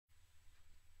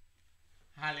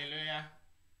Hallelujah.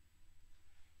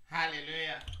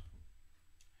 Hallelujah.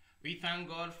 We thank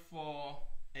God for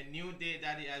a new day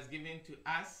that He has given to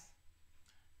us.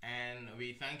 And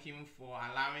we thank Him for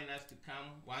allowing us to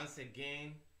come once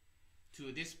again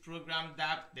to this program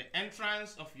that the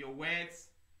entrance of your words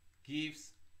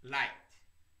gives light.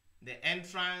 The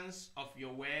entrance of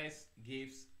your words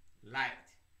gives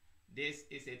light. This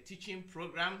is a teaching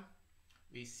program.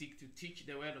 We seek to teach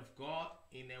the word of God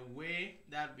in a way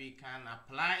that we can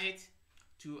apply it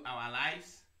to our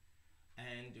lives.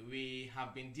 And we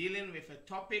have been dealing with a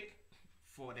topic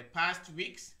for the past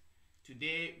weeks.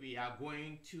 Today we are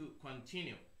going to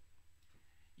continue.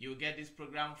 You get this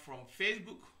program from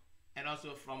Facebook and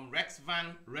also from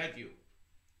Rexvan Radio.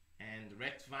 And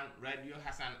Rexvan Radio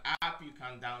has an app you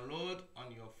can download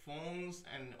on your phones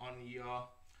and on your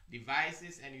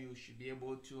devices, and you should be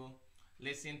able to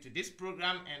listen to this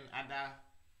program and other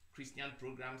Christian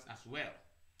programs as well.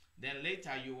 Then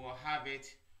later you will have it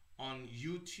on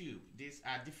YouTube. These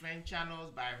are different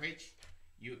channels by which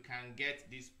you can get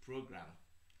this program.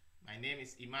 My name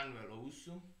is Emmanuel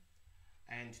Owusu,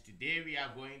 and today we are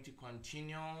going to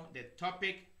continue the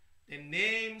topic, the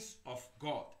names of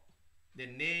God. The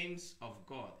names of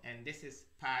God. And this is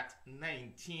part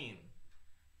 19.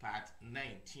 Part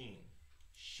 19.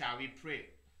 Shall we pray?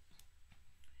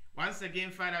 Once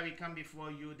again, Father, we come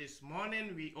before you this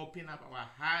morning. We open up our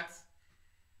hearts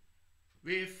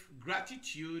with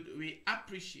gratitude. We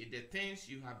appreciate the things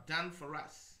you have done for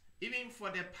us, even for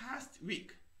the past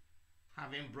week,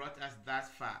 having brought us thus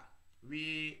far.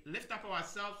 We lift up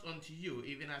ourselves unto you,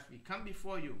 even as we come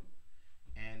before you,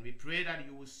 and we pray that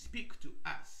you will speak to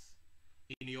us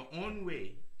in your own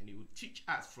way, and you will teach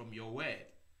us from your word.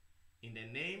 In the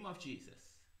name of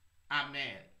Jesus.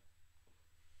 Amen.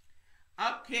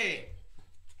 Okay.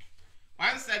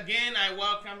 Once again, I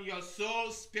welcome your soul,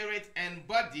 spirit, and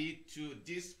body to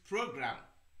this program.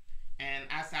 And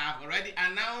as I have already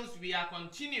announced, we are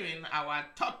continuing our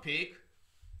topic,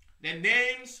 the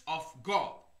names of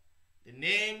God. The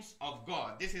names of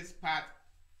God. This is part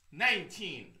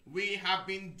 19. We have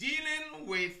been dealing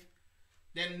with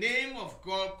the name of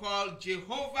God called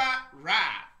Jehovah Ra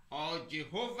or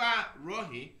Jehovah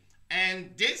Rohi.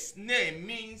 And this name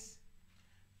means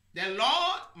the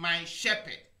Lord my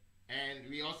shepherd. And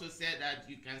we also said that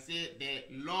you can say the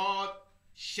Lord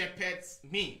shepherds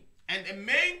me. And the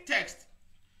main text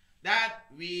that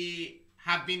we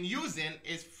have been using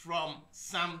is from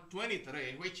Psalm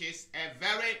 23, which is a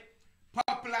very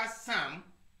popular psalm,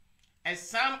 a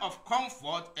psalm of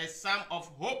comfort, a psalm of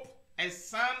hope, a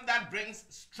psalm that brings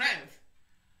strength,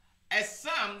 a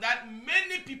psalm that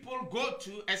many people go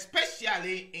to,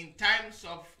 especially in times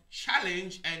of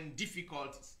challenge and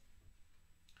difficulties.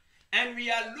 And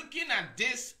we are looking at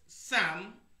this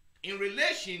psalm in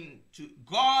relation to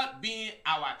God being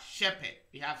our shepherd.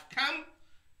 We have come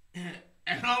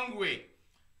a long way,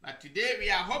 but today we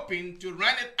are hoping to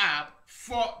run it up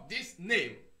for this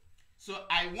name. So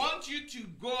I want you to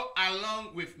go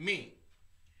along with me.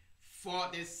 For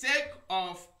the sake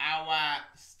of our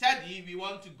study, we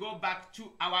want to go back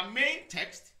to our main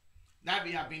text that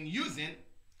we have been using,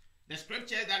 the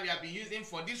scriptures that we have been using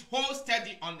for this whole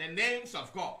study on the names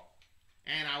of God.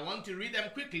 And I want to read them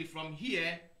quickly from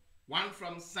here, one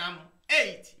from Psalm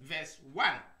 8 verse 1.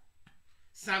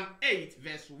 Psalm 8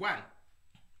 verse 1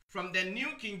 from the New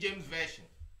King James Version.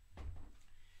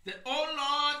 The O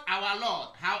Lord, our Lord,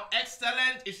 how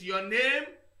excellent is your name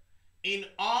in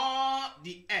all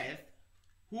the earth,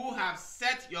 who have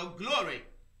set your glory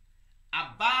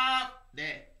above the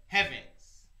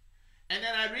heavens. And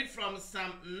then I read from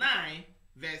Psalm 9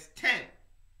 verse 10.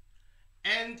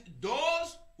 And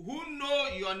those who know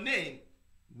your name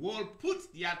will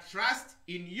put their trust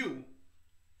in you,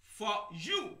 for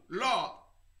you, Lord,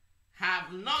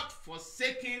 have not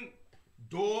forsaken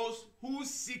those who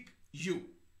seek you.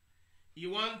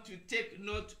 You want to take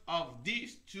note of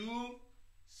these two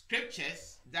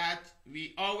scriptures that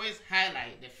we always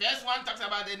highlight. The first one talks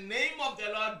about the name of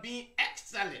the Lord being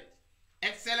excellent.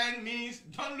 Excellent means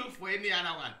don't look for any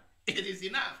other one. It is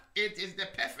enough. It is the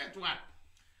perfect one.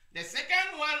 The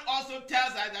second one also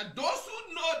tells us that those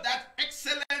who know that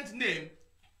excellent name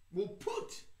will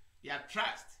put their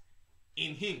trust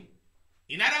in him.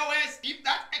 In other words, if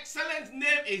that excellent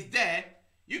name is there,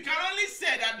 you can only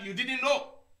say that you didn't know.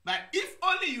 But if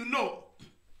only you know,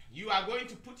 you are going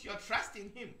to put your trust in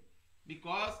him,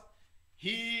 because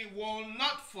he will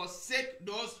not forsake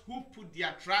those who put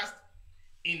their trust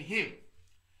in him.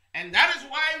 And that is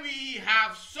why we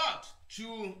have sought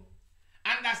to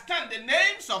understand the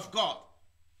names of God.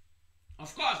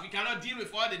 Of course, we cannot deal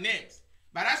with all the names,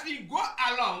 but as we go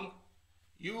along,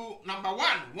 you, number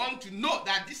one, want to know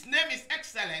that this name is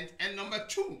excellent, and number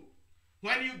two,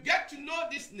 when you get to know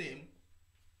this name,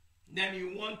 then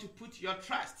you want to put your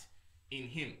trust in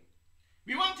him.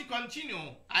 We want to continue.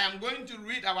 I am going to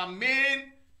read our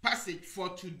main passage for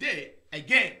today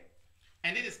again,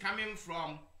 and it is coming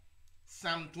from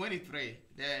Psalm 23,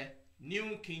 the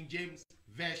New King James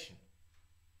Version.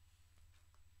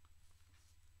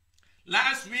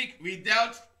 Last week we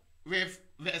dealt with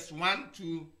verse 1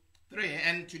 to 3,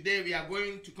 and today we are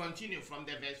going to continue from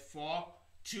the verse 4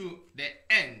 to the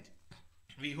end.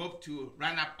 We hope to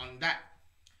run up on that.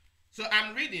 So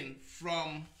I'm reading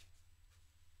from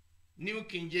New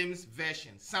King James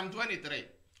Version, Psalm 23.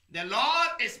 The Lord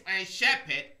is my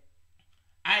shepherd,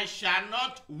 I shall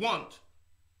not want.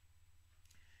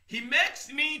 He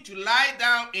makes me to lie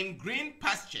down in green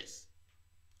pastures.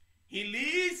 He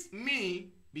leads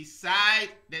me beside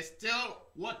the still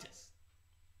waters.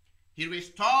 He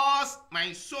restores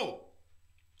my soul.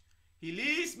 He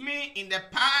leads me in the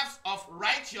paths of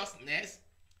righteousness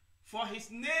for his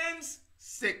name's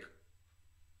sake.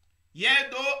 Yea,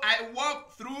 though I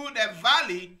walk through the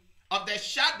valley of the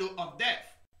shadow of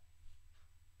death,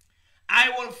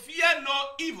 I will fear no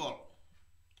evil,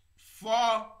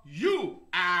 for you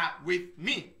are with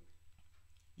me.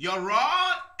 Your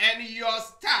rod and your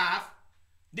staff,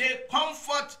 they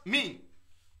comfort me.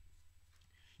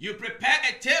 You prepare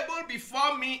a table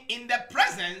before me in the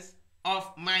presence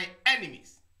of my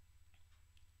enemies.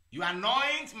 You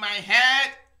anoint my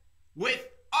head with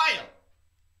oil.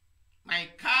 My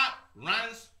cup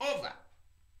runs over.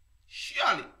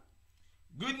 Surely,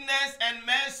 goodness and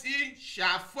mercy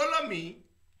shall follow me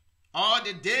all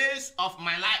the days of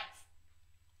my life,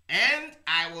 and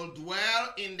I will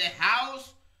dwell in the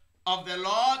house of the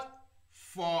Lord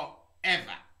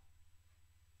forever.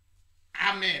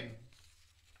 Amen.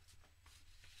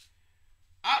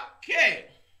 Okay.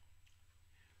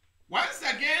 Once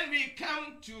again, we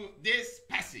come to this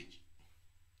passage.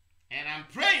 And I'm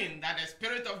praying that the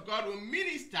Spirit of God will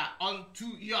minister unto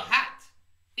your heart,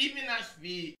 even as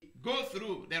we go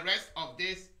through the rest of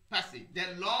this passage. The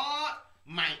Lord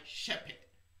my shepherd.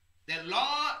 The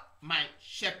Lord my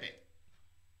shepherd.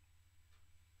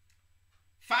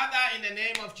 Father, in the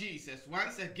name of Jesus,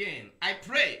 once again, I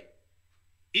pray,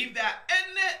 if there are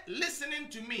any listening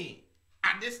to me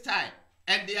at this time,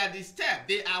 and they are disturbed,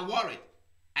 they are worried,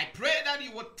 I pray that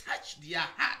you will touch their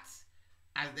hearts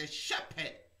as the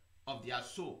shepherd of their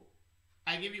soul.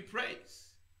 I give you praise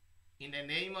in the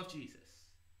name of Jesus.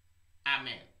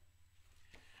 Amen.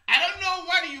 I don't know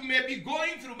what you may be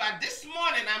going through, but this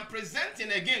morning I'm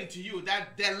presenting again to you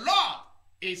that the Lord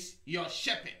is your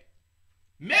shepherd.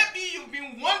 Maybe you've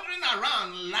been wandering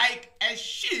around like a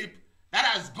sheep that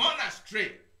has gone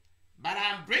astray, but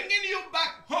I'm bringing you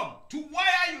back home to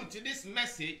wire you to this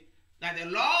message that the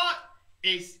Lord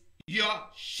is your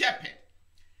shepherd.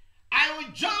 I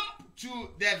will jump to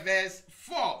the verse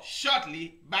 4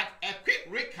 shortly, but a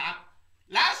quick recap.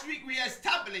 Last week we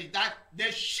established that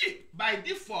the sheep by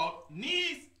default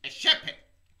needs a shepherd.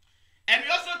 And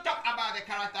we also talked about the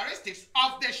characteristics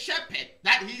of the shepherd,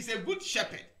 that he is a good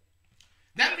shepherd.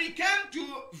 Then we came to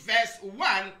verse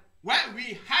 1 where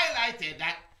we highlighted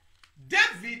that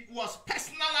David was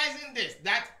personalizing this,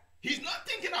 that he's not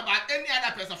thinking about any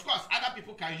other person. Of course, other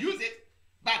people can use it,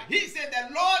 but he said,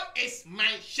 the Lord is my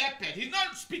shepherd. He's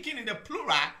not speaking in the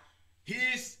plural.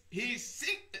 He's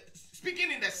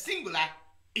speaking in the singular.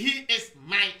 He is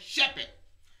my shepherd.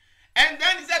 And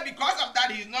then he said, because of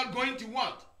that, he's not going to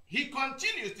want. He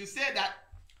continues to say that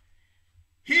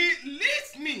he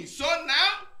leads me. So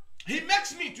now he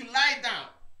makes me to lie down.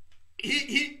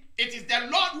 It is the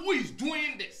Lord who is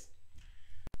doing this.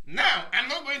 Now, I'm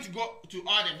not going to go to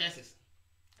all the verses.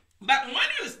 But when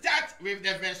you start with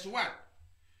the verse 1,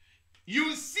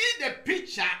 you see the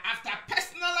picture after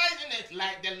personalizing it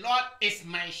like the Lord is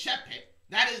my shepherd.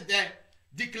 That is the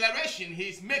declaration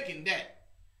he's making there.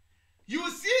 You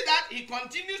see that he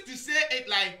continues to say it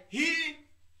like he.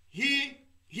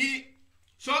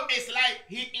 So it's like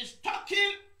he is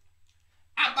talking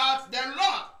about the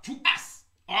Lord to us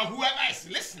or whoever is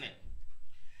listening.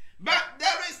 But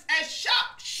there is a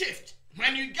sharp shift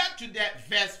when you get to the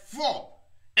verse 4.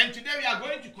 And today we are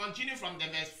going to continue from the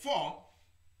verse 4.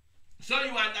 So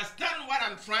you understand what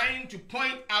I'm trying to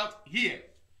point out here.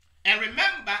 And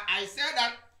remember, I said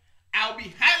that I'll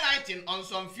be highlighting on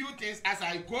some few things as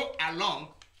I go along.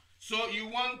 So you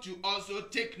want to also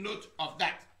take note of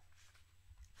that.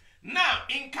 Now,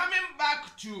 in coming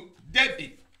back to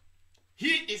David,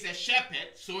 he is a shepherd,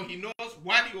 so he knows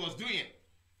what he was doing.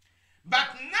 But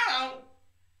now,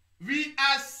 we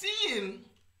are seeing,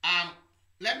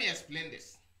 let me explain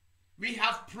this. We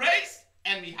have praise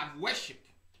and we have worship.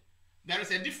 There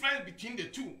is a difference between the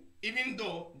two, even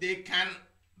though they can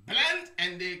blend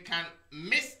and they can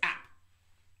mix up.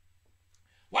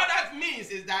 What that means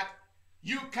is that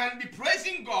you can be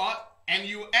praising God and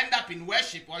you end up in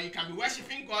worship, or you can be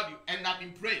worshiping God, you end up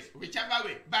in praise, whichever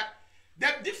way. But the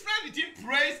difference between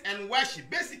praise and worship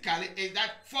basically is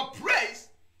that for praise,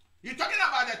 you're talking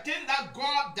about the thing that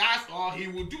God does or he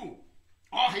will do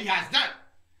or he has done.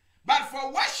 But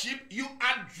for worship, you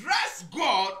address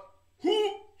God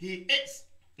who he is.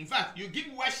 In fact, you give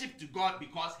worship to God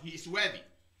because he is worthy.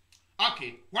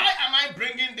 Okay, why am I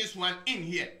bringing this one in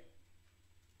here?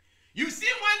 You see,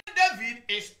 when David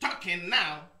is talking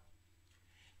now,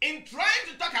 in trying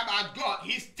to talk about God,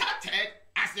 he started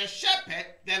as a shepherd.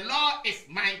 The Lord is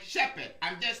my shepherd.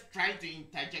 I'm just trying to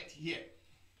interject here.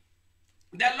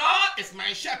 The Lord is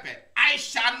my shepherd. I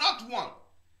shall not want.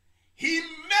 He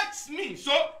makes me.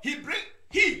 So he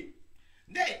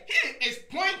is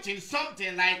pointing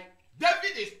something like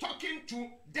David is talking to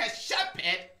the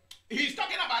shepherd. He's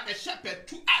talking about the shepherd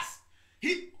to us.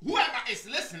 Whoever is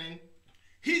listening,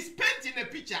 he's painting a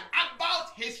picture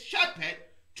about his shepherd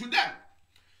to them.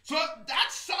 So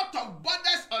that sort of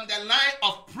borders on the line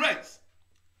of praise,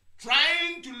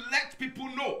 trying to let people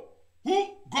know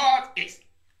who God is.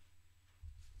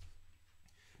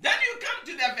 Then you come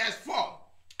to the verse 4.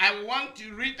 I want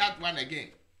to read that one again.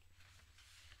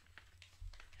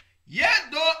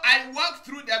 Yet though I walk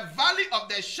through the valley of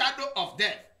the shadow of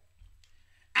death,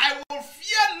 I will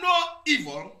fear no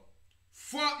evil,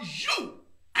 for you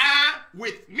are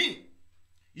with me.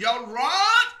 Your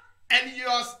rod and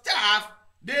your staff,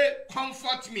 they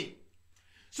comfort me.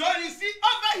 So you see,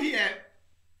 over here,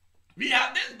 we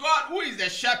have this God who is the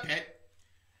shepherd,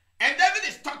 and David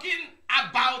is talking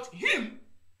about him.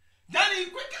 Then he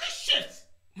quickly shifts.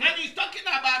 When he's talking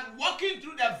about walking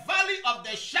through the valley of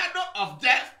the shadow of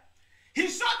death, he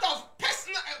sort of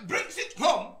brings it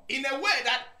home in a way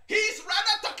that he's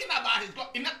rather talking about his God.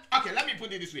 Okay, let me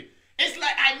put it this way. It's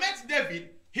like I met David.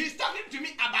 He's talking to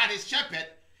me about his shepherd.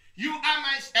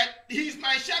 He's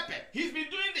my shepherd. He's been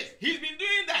doing this. He's been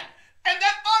doing that. And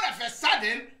then all of a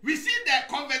sudden, we see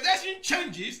the conversation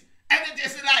changes, and it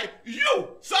is like you.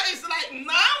 So it's like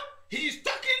now he's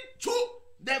talking to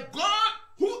the God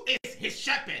who is his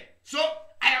shepherd. So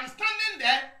I am standing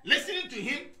there listening to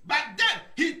him, but then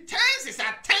he turns his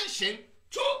attention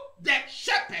to the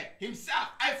shepherd himself.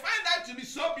 I find that to be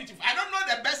so beautiful. I don't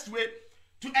know the best way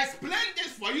to explain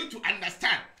this for you to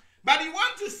understand. But you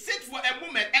want to sit for a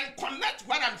moment and connect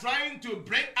what I'm trying to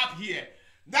bring up here.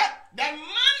 That the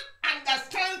man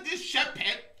understands this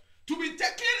shepherd to be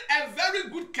taking a very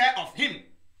good care of him.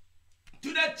 To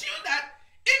the tune that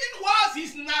even whilst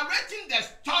he's narrating the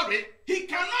story, he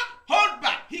cannot hold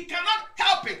back. He cannot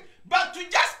help it. But to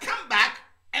just come back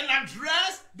and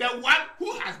address the one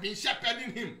who has been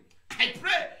shepherding him. I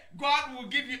pray God will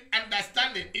give you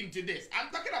understanding into this.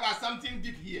 I'm talking about something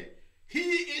deep here. He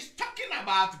is talking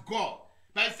about God.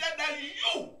 But he said that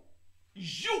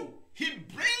he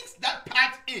brings that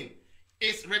part in.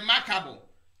 It's remarkable.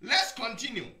 Let's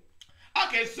continue.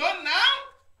 Okay, so now,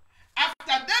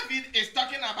 after David is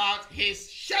talking about his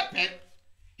shepherd,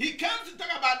 he comes to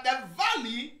talk about the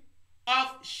valley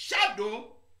of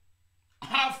shadow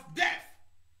of death.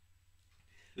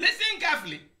 Listen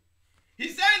carefully. He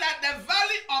said that the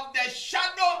valley of the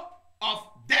shadow of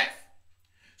death.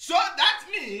 So that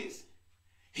means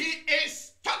he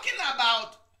is talking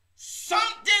about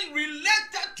something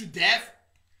related to death,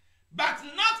 but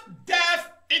not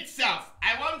death itself.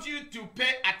 I want you to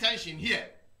pay attention here.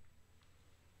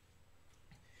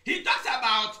 He talks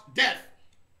about death,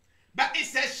 but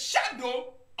it's a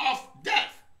shadow of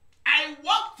death. I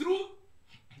walk through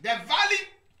the valley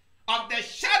of the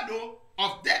shadow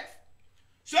of death.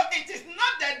 So it is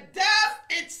not the death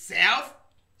itself,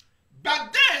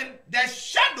 but then the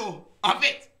shadow of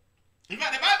it. In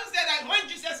fact, the Bible said that when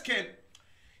Jesus came,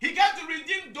 he came to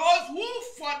redeem those who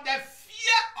for the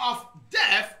fear of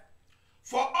death,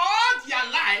 for all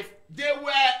their life, they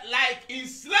were like in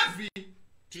slavery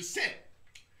to sin.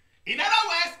 In other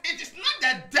words, it is not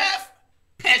the death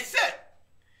per se,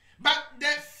 but the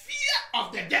fear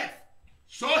of the death.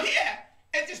 So here,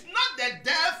 it is not the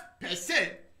death per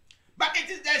se, but it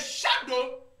is the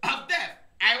shadow of death.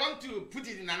 I want to put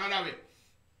it in another way.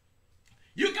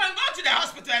 You can go to the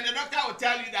hospital and the doctor will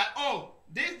tell you that, oh,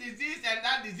 this disease and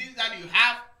that disease that you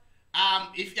have,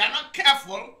 if you are not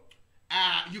careful,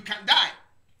 you can die.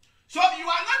 So you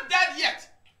are not dead yet,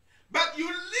 but you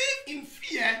live in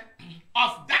fear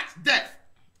of that death.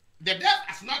 The death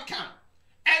has not come.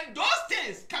 And those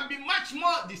things can be much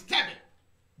more disturbing.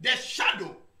 The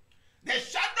shadow. The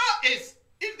shadow is,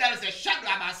 if there is a shadow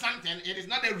about something, it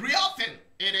real thing.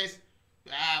 It is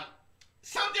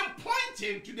something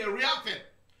pointing to the real thing.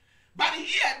 But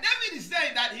here, David is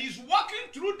saying that he's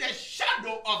walking through the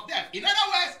shadow of death. In other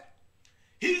words,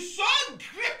 he's so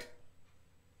gripped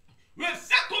with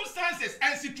circumstances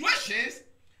and situations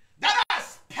that are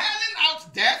spelling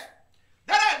out death,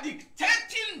 that are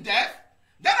dictating death,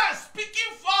 that are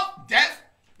speaking forth death,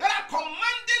 that are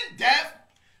commanding death,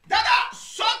 that are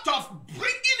sort of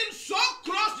bringing him so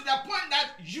close to the point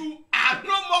that you are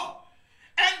no more.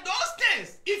 And those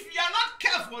things, if you are not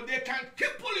careful, they can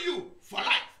cripple you for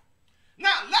life.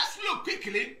 Now, let's look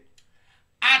quickly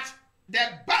at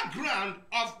the background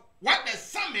of what the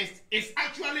psalmist is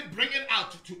actually bringing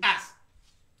out to us.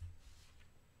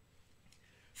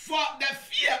 For the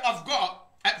fear of God,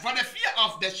 for the fear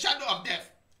of the shadow of death,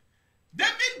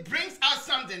 David brings out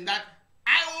something that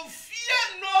I will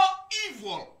fear no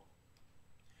evil.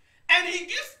 And he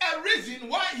gives a reason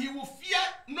why he will fear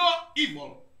no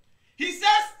evil. He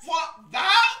says, for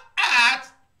thou art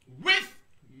with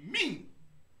me.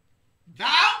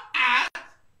 Thou art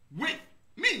with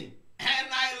me. And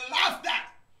I love that.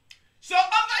 So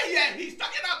over here, he's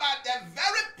talking about the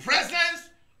very presence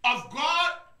of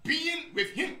God being with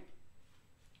him.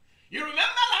 You remember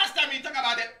last time he talked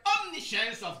about the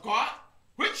omniscience of God,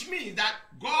 which means that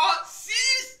God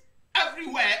sees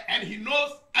everywhere and he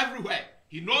knows everywhere.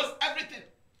 He knows everything.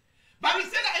 But he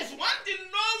said that it's one thing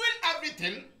knowing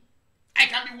everything. I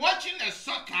can be watching a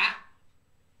soccer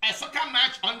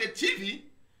match on the TV,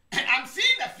 and I'm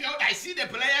seeing the field, I see the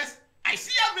players, I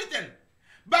see everything.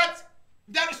 But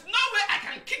there is no way I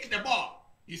can kick the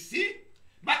ball, you see?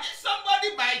 But if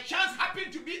somebody by chance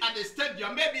happen to be at the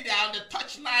stadium, maybe they are on the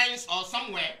touch lines or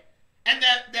somewhere, and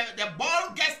the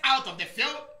ball gets out of the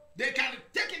field, they can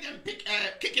take it and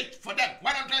kick it for them.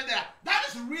 What I'm trying to say, that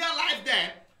is real life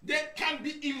there. They can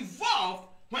be involved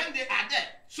when they are there.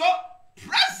 So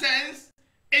presence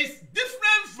is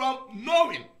different from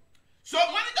knowing. So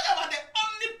when you talk about the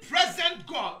omnipresent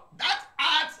God, that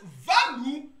adds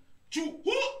value to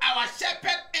who our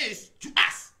shepherd is to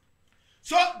us.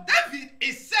 So David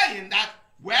is saying that,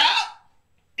 well,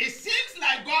 it seems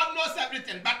like God knows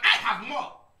everything, but I have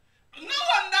more. No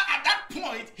wonder at that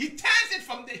point, he turns it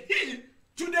from the hill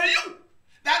to the you.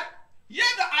 That, yet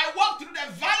I walk through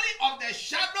the valley of the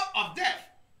shadow of death,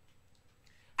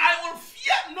 I will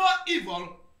fear no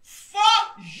evil, for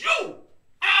you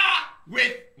are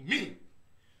with me.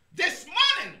 This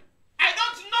morning, I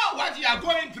don't know what you are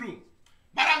going through,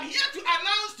 but I'm here to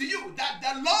announce to you that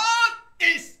the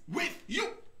Lord is with you.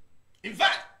 In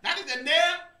fact, that is the name.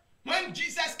 When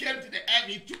Jesus came to the earth,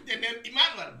 he took the name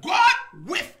Emmanuel, God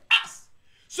with us.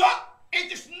 So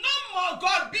it is no more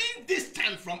God being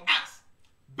distant from us,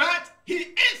 but he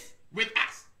is with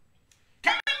us.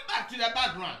 Coming back to the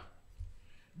background,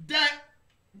 the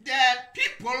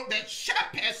people, the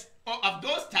shepherds of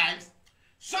those times,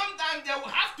 sometimes they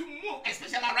will have to move,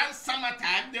 especially around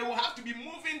summertime, they will have to be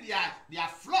moving their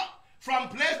flock from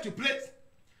place to place.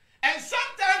 And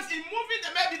sometimes in moving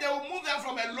them, maybe they will move them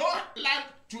from a low land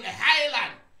to a high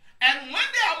land. And when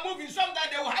they are moving, sometimes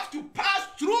they will have to pass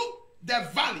through the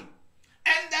valley.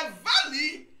 And the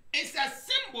valley is a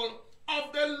symbol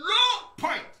of the low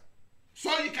point.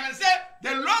 So you can say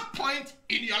the low point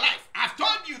in your life. I've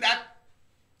told you that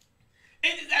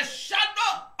it is a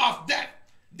shadow of death.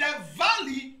 The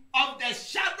valley of the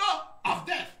shadow of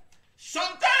death.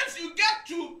 Sometimes you get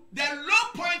to the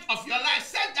low point of your life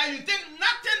such that you think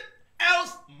nothing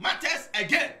else matters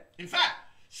again. In fact,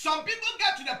 some people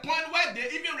get to the point where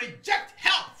they even reject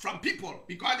help from people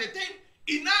because they think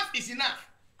enough is enough.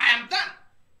 I am done.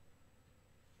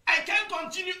 I can't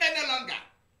continue any longer.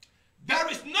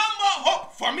 There is no more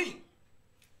hope for me.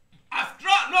 After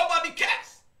all, nobody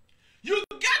cares. You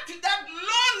get to that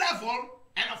low level,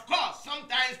 and of course,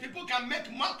 sometimes people can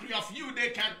make mockery of you. They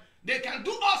can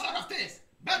do all sorts of things.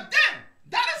 But then,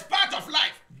 that is part of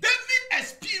life. David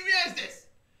experienced this.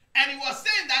 And he was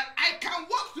saying that I can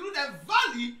walk through the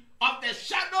valley of the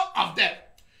shadow of death.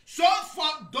 So for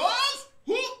those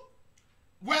who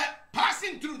were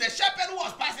passing through, the shepherd who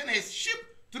was passing his sheep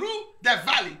through the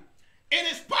valley,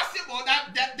 it is possible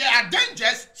that there are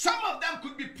dangers. Some of them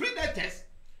could be predators.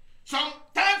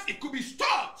 Sometimes it could be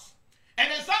storms.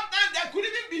 And then sometimes there could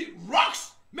even be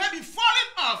rocks, maybe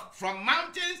falling off from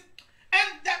mountains.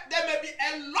 And there may be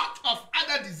a lot of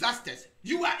other disasters.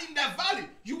 You are in the valley.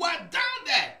 You are down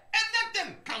there.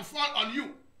 Anything can fall on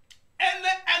you. Any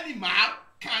animal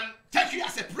can take you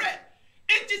as a prey.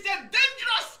 It is a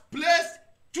dangerous place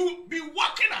to be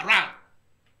walking around.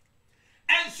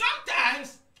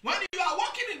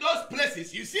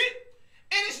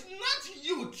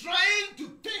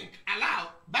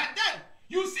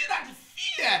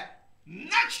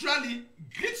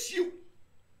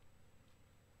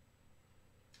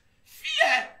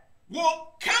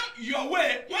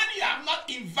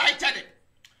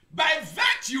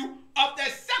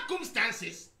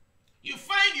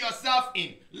 yourself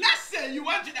in. Let's say you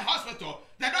went to the hospital.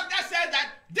 The doctor said that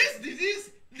this is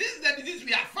the disease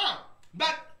we have found.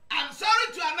 But I'm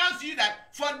sorry to announce to you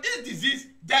that for this disease,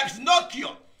 there is no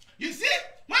cure. You see,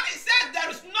 when he said there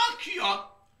is no cure,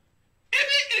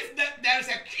 even if there is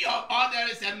a cure or there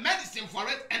is a medicine for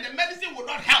it, and the medicine will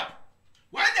not help,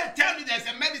 when they tell you there's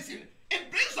a medicine,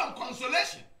 it brings some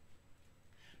consolation.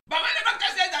 But when the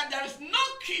doctor says that there is no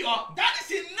cure, that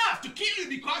is enough to kill you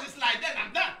because it's like that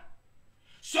and that.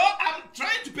 So I'm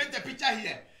trying to paint a picture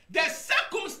here. The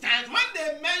circumstance, when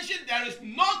they mention there is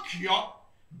no cure,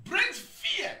 brings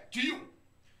fear to you.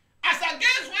 As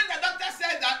against when the doctor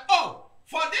says that, oh,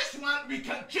 for this one we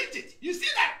can treat it. You see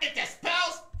that it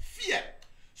expels fear.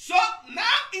 So now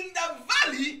in the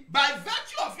valley, by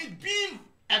virtue of it being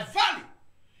a valley,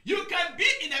 you can be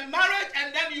in a marriage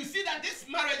and then you see that this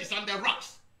marriage is on the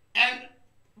rocks. And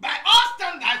by all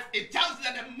standards, it tells you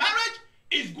that the marriage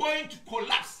is going to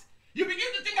collapse. You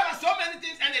begin to think about so many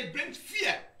things and it brings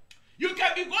fear. You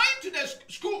can be going to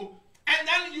the school and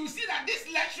then you see that these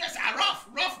lecturers are rough.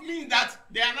 Rough means that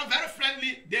they are not very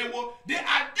friendly. They are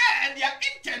there and their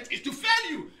intent is to fail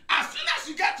you. As soon as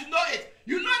you get to know it,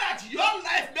 you know that your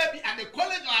life maybe at the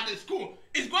college or at the school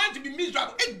is going to be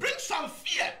miserable. It brings some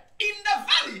fear. In the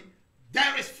valley,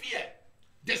 there is fear.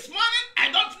 This morning,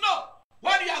 I don't know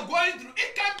what you are going through.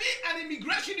 It can be an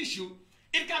immigration issue.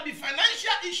 It can be financial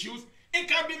issues. It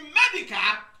can be medical.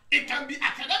 It can be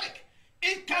academic.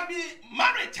 It can be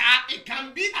marital. It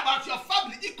can be about your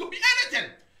family. It could be anything.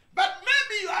 But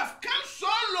maybe you have come so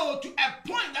low to a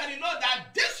point that you know that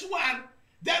this one,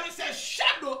 there is a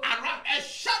shadow around, a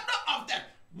shadow of death,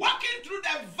 walking through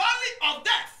the valley of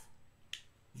death.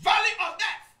 Valley of death.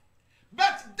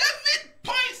 But David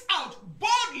points out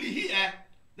boldly here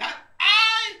that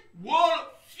I will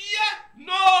fear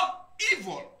no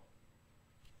evil.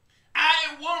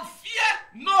 I will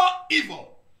fear no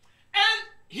evil. And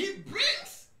he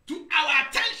brings to our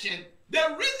attention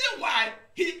the reason why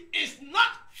he is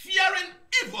not fearing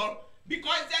evil,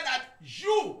 because he said that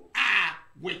you are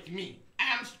with me.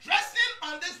 I am stressing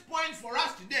on this point for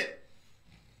us today.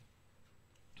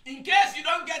 In case you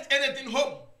don't get anything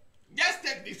home, just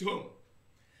take this home.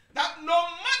 That no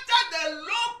matter the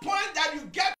low point that you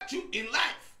get to in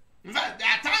life, in fact, there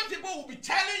are times people will be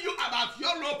telling you about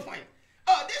your low point.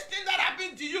 Oh, this thing that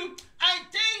happened to you, I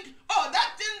think, oh,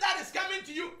 that thing that is coming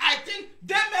to you, I think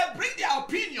they may bring their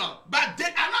opinion, but they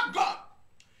are not God.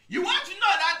 You want to know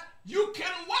that you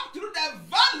can walk through the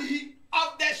valley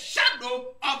of the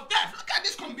shadow of death. Look at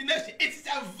this combination. It is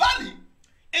a valley.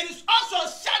 It is also a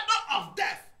shadow of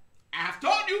death. I have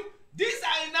told you, these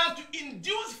are enough to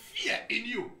induce fear in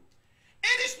you.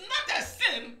 It is not a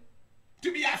sin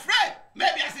to be afraid.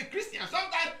 Maybe as a Christian,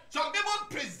 sometimes some people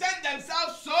present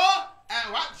themselves so,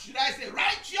 what should I say,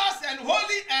 righteous and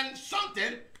holy and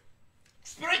something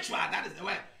spiritual. That is the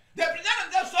word. They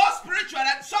present themselves so spiritual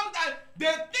that sometimes they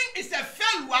think it's a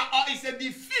failure or it's a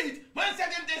defeat when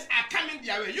certain things are coming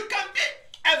their way. You can be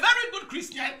a very good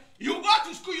Christian. You go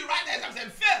to school, you write the exams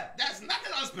and fail. There's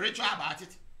nothing unspiritual about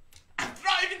it. After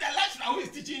all, even the lecturer who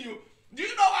is teaching you, do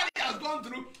you know what he has gone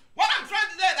through? What I'm trying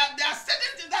to say is that there are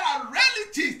certain things that are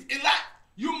realities in life.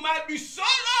 You might be so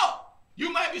low.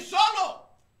 You might be so low.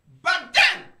 But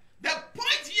then, the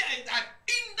point here is that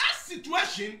in that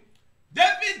situation,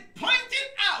 David pointing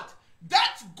out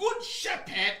that good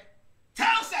shepherd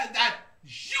tells us that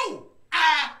you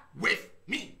are with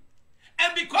me.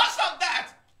 And because of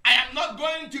that, I am not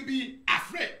going to be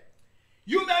afraid.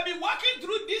 You may be walking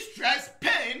through distress,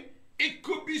 pain. It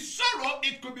could be sorrow.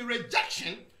 It could be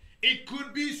rejection. It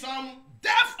could be some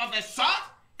death of a sort.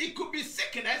 It could be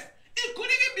sickness. It could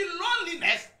even be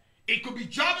loneliness. It could be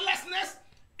joblessness.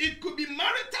 It could be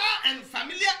marital and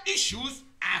familiar issues.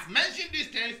 I've mentioned these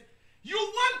things. You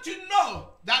want to know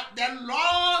that the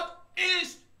Lord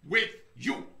is with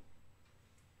you.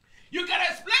 You can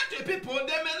explain to people,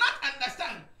 they may not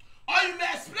understand. Or you may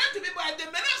explain to people and they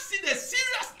may not see the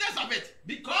seriousness of it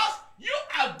because you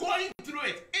are going through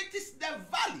it. It is the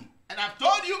valley. And I've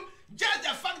told you, just the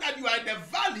fact that you are in the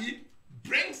valley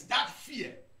brings that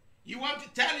fear. You want to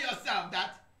tell yourself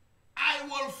that I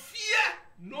will fear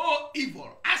no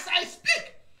evil. As I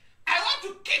speak, I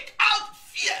want to kick out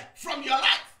fear from your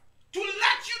life to let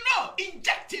you know,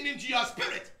 injecting into your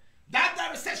spirit, that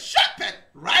there is a shepherd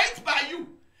right by you.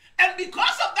 And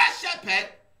because of that shepherd,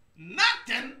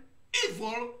 nothing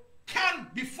evil can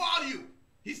befall you.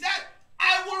 He said,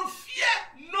 I will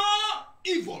fear no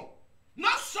evil.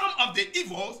 Not some of the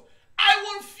evils. I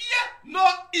will fear no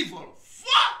evil, for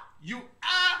you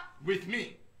are with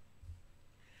me.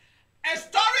 A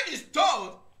story is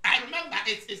told. I remember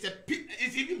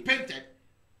it's even painted.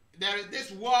 There is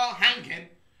this wall hanging,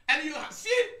 And you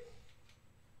see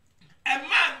a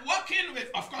man walking with,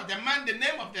 of course, the man, the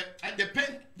name of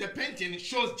the painting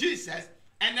shows Jesus,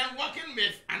 and then walking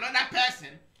with another person.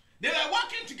 They were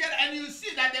walking together, and you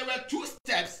see that there were two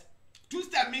steps. Two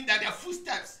steps mean that they are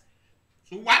footsteps.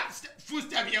 So one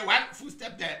footstep here, one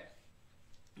footstep there.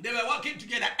 They were walking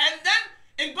together, and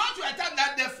then it got to a time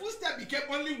that the footstep became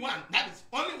only one. That is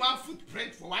only one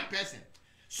footprint for one person.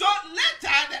 So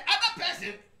later, the other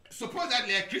person,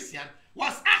 supposedly a Christian,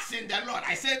 was asking the Lord.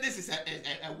 I said this is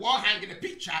a wall hanging, a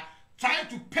picture, trying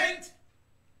to paint,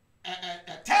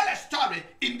 tell a story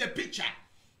in the picture.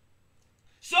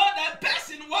 So the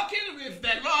person walking with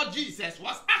the Lord Jesus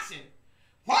was asking,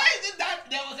 why is it that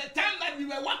there was a time that we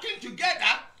were walking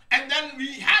together and then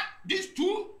we had these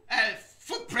two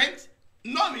footprints,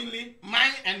 knowingly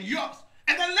mine and yours,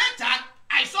 and then later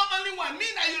I saw only one,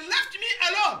 meaning that you left me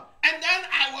alone, and then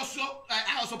I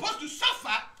was supposed to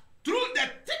suffer through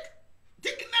the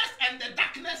thickness and the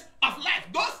darkness of life,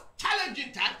 those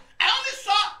challenging times. I only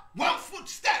saw one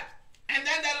footstep, and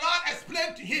then the Lord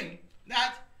explained to him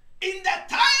that in the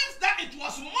times that it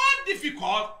was more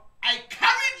difficult, I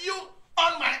carried you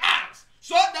on my arms.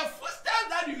 So the footstep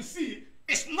that you see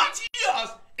is not yours,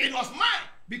 it was mine,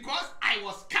 because I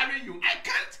was carrying you. I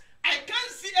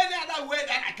can't see any other way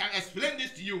that I can explain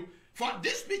this to you, for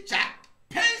this picture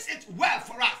paints it well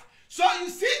for us. So you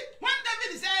see, when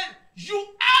David is saying, you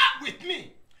are with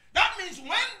me, that means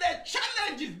when the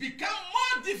challenges become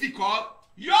more difficult,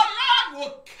 your Lord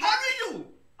will carry you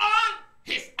on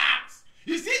his arms.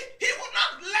 You see, he will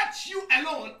not let you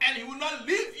alone, and he will not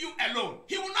leave you alone.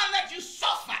 He will not let you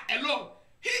suffer alone.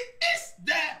 He is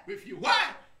there with you.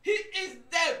 Why? He is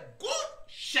the good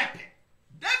shepherd.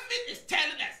 David is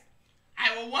telling us,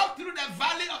 I will walk through the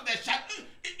valley of the shadow.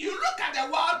 You look at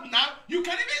the world now, you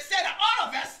can even say that all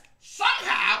of us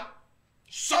somehow,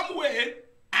 some way,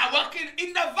 are walking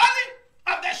in the valley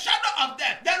of the shadow of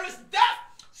death. There is death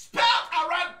spelled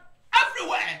around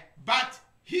everywhere, but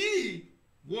he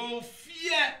will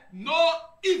fear no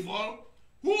evil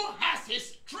who has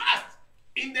his trust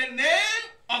in the name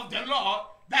of the Lord,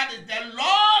 that is the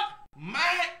Lord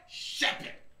my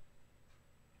shepherd.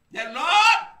 The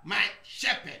Lord my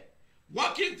shepherd,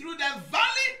 walking through the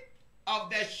valley of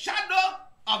the shadow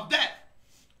of death,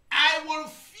 I will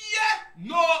fear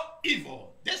no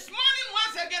evil. This morning,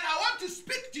 once again, I want to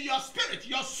speak to your spirit,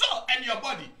 your soul, and your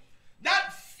body,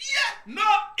 that fear no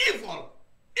evil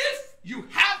if you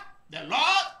have the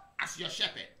Lord as your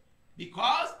shepherd,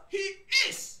 because he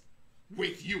is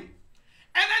with you. And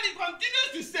then he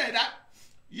continues to say that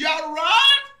your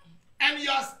rod and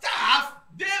your staff,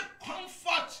 they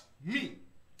comfort me.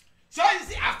 So you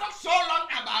see, I've talked so long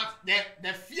about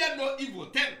the fear no evil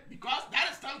thing, because that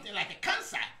is something like a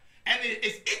cancer, and it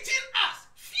is eating us.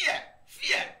 Fear,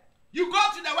 fear. You go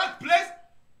to the workplace,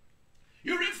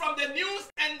 you read from the news,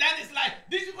 and then it's like,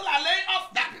 these people are laying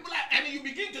off, that people are, and you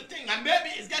begin to think, and maybe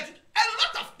it's getting a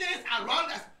lot of things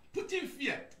around us, putting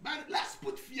fear. But let's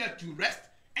put fear to rest,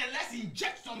 and let's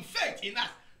inject some faith in us,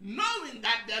 knowing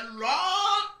that the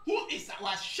Lord, who is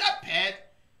our shepherd,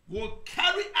 will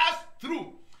carry us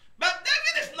through. But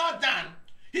David is not done.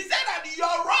 He said that your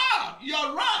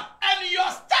rod, and your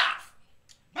staff.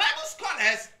 Bible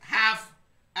scholars have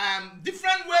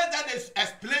different ways that they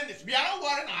explain this. We are not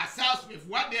worrying ourselves with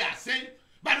what they are saying,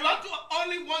 but we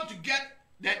only want to get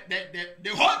the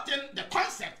whole thing, the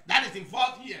concept that is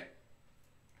involved here.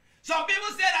 Some people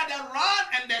say that the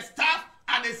rod and the staff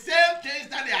are the same things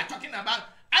that they are talking about.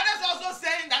 Others also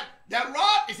saying that the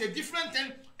rod is a different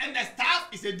thing and the staff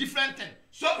is a different thing.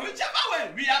 So whichever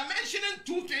way, we are mentioning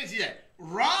two things here,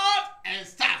 rod and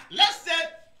staff. Let's say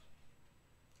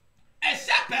a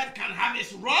shepherd can have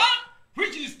his rod,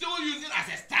 which he's still using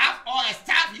as a staff, or a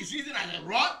staff he's using as a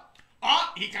rod, or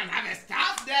he can have a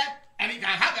staff there and he can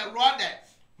have a rod there.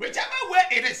 Whichever way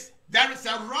it is, there is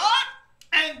a rod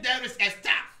and there is a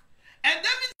staff. And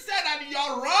David said that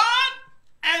your rod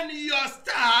and your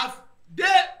staff, they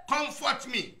comfort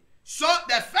me. So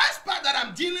the first part that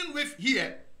I'm dealing with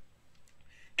here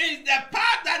is the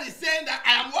part that is saying that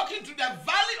I am walking through the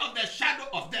valley of the shadow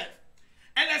of death.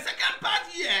 And the second part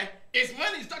here is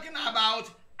when he's talking about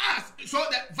us. So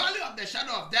the valley of the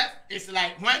shadow of death is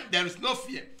like when there is no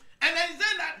fear. And then he's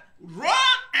saying that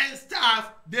rod and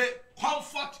staff, they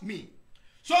comfort me.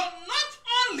 So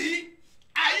not only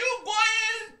are you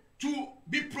going to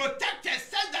be protected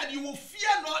such that you will fear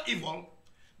no evil,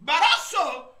 but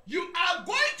also you are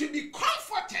going to be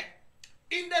comforted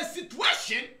in the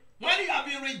situation when you have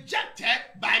been rejected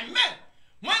by men.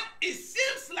 When it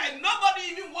seems like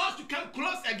nobody even wants to come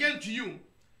close again to you,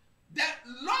 the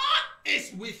Lord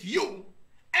is with you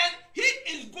and he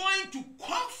is going to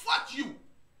comfort you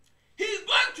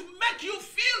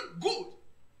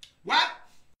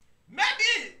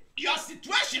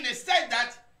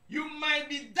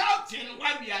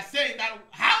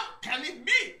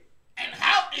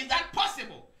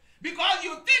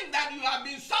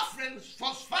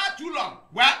for far too long.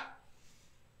 Well,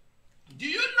 do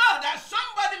you know that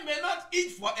somebody may not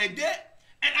eat for a day,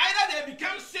 and either they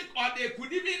become sick or they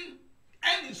could even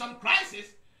end in some crisis,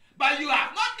 but you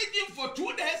have not eaten for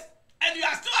 2 days, and you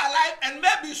are still alive and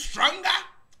maybe stronger,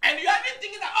 and you are even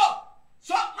thinking that, oh,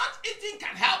 so not eating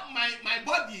can help my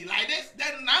body like this,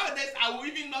 then nowadays I will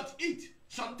even not eat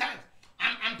sometimes.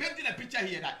 I'm painting a picture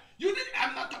here that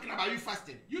I'm not talking about you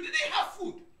fasting. You didn't have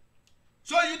food.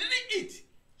 So you didn't eat.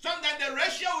 Sometimes the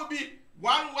ratio will be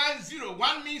 1-1-0.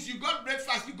 1 means you got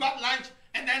breakfast, you got lunch,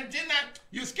 and then dinner,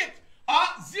 you skipped. Or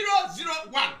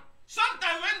 0-0-1.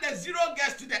 Sometimes when the 0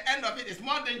 gets to the end of it, it's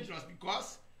more dangerous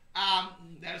because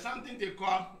there is something they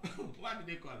call, what do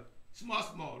they call it?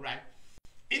 Small, right?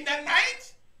 In the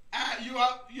night,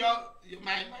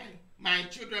 my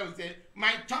children will say,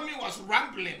 my tummy was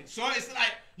rumbling. So it's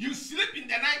like you sleep in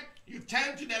the night, you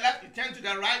turn to the left, you turn to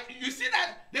the right. You see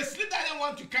that the sleep doesn't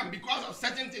want to come because of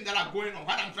certain things that are going on.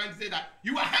 What I'm trying to say that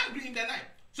you are hungry in the night.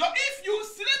 So if you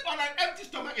sleep on an empty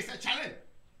stomach, it's a challenge.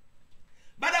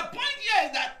 But the point here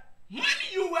is that when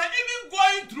you were even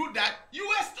going through that, you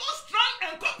were still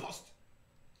strong and composed.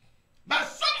 But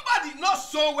somebody not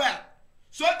so well.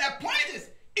 So the point is,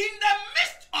 in the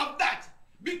midst of that,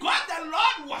 because the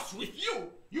Lord was with you,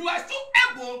 you are still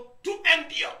able to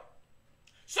endure.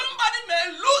 Somebody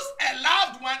may lose a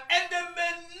loved one and they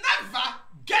may never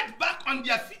get back on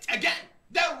their feet again.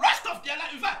 The rest of their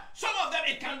life, in fact, some of them,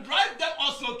 it can drive them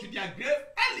also to their grave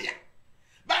earlier.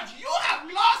 But you have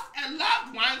lost a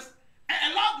loved one,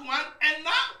 and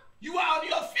now you are on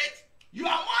your feet. You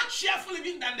are more cheerful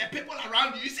even than the people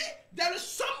around you. You see, there is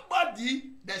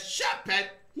somebody, the shepherd,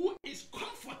 who is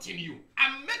comforting you.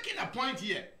 I'm making a point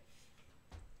here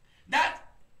that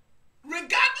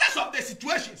regardless of the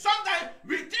situation, sometimes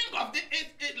we think of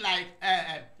it like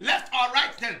left or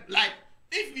right turn. Like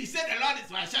if we say the Lord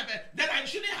is my shepherd, then I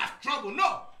shouldn't have trouble.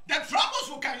 No, the troubles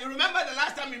will come. You remember the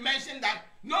last time we mentioned that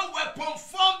no weapon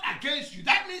formed against you.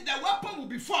 That means the weapon will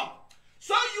be formed.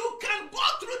 So you can go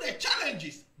through the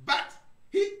challenges, but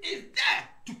He is there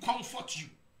to comfort you.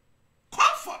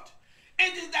 Comfort.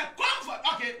 It is the comfort.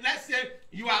 Okay, let's say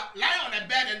you are lying on a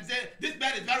bed and say, this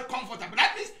bed is very comfortable.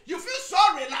 That means you feel so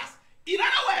relaxed. In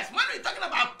other words, when we're talking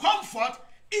about comfort,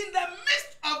 in the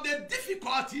midst of the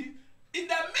difficulty, in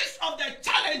the midst of the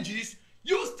challenges,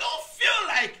 you still feel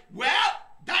like, well,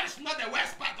 that is not the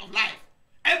worst part of life.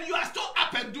 And you are still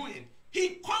up and doing.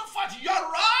 He comforts your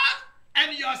rod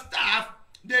and your staff,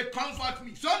 they comfort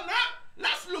me. So now,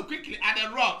 let's look quickly at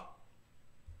the rod.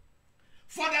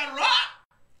 For the rod,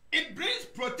 it brings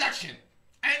protection,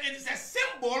 and it is a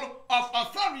symbol of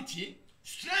authority,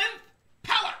 strength,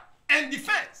 power, and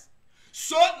defense.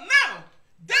 So now,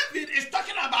 David is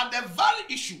talking about the valley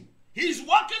issue. He's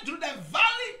walking through the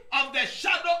valley of the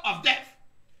shadow of death.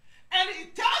 And he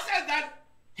tells us that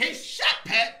his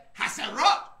shepherd has a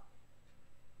rod.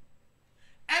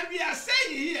 And we are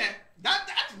saying here that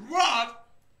that rod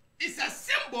is a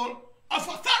symbol of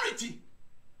authority.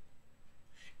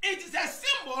 It is a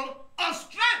symbol of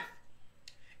strength.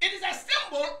 It is a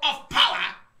symbol of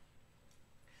power.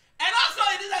 And also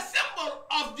it is a symbol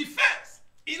of defense.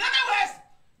 In other words,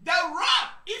 the rod,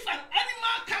 if an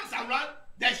animal comes around,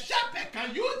 the shepherd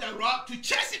can use the rod to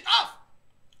chase it off.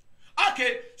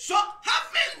 Okay, so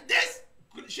having this,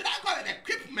 should I call it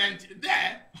equipment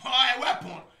there, or a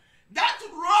weapon, that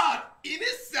rod in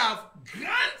itself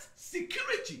grants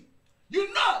security.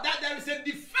 You know that there is a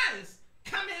defense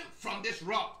coming from this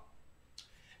rod.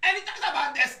 And it talks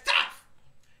about the staff.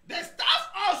 The staff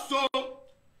also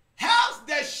helps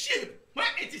the sheep when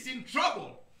it is in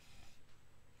trouble.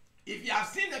 If you have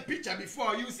seen the picture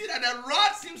before, you see that the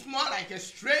rod seems more like a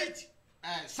straight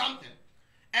something.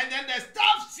 And then the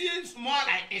staff seems more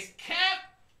like it's curved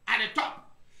at the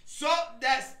top. So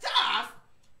the staff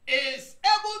is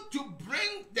able to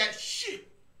bring the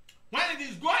sheep. When it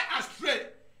is going astray,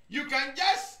 you can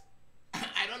just,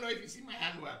 I don't know if you see my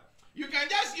hand well, you can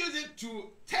just use it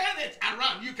to turn it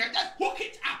around. You can just hook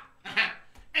it up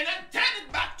and then turn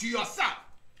it back to yourself.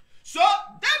 So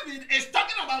David is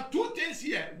talking about two things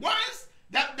here. One is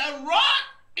that the rod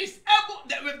is able,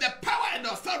 with the power and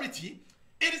authority,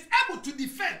 it is able to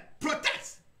defend,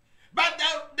 protect. But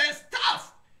the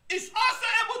staff is also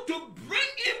able to bring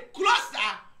him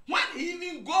closer when he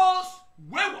even goes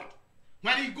wayward,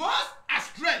 when he goes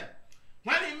astray,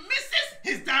 when he misses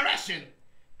his direction.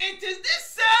 It is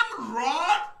this same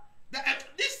rod,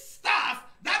 this staff,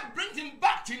 that brings him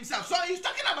back to himself. So he's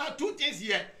talking about two things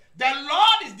here. The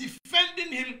Lord is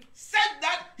defending him, said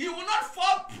that he will not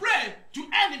fall prey to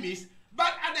enemies,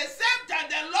 but at the same time,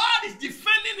 the Lord is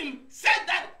defending him, said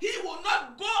that he will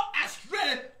not go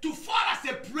astray to fall as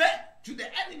a prey to the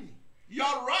enemy. your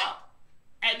rod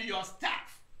and your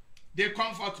staff, they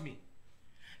comfort me.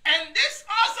 And this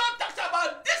also talks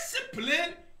about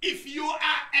discipline if you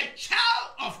are a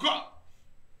child of God.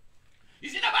 You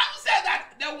see, the Bible says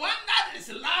that the one that is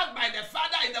loved by the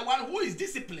Father is the one who is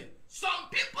disciplined. Some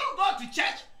people go to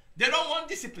church, they don't want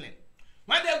discipline.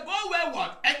 When they go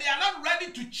wayward and they are not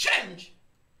ready to change,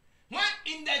 when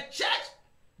in the church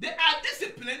they are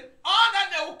disciplined, all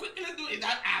that they will quickly do is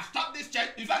that I have stopped this church.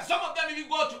 In fact, some of them even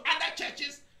go to other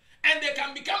churches and they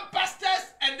can become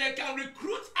pastors and they can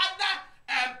recruit other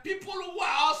people who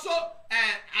are also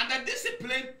under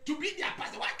discipline to be their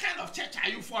pastor. What kind of church are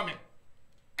you forming?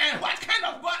 And what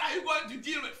kind of God are you going to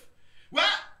deal with? Well,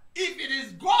 if it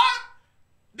is God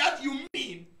that you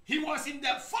mean, he was in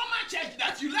the former church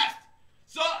that you left.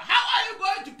 So how are you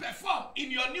going to perform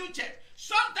in your new church?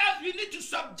 Sometimes we need to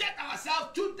subject ourselves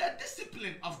to the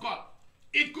discipline of God.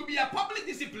 It could be a public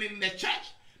discipline in the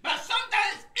church, but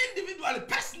sometimes individually,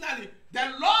 personally,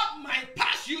 the Lord might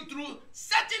pass you through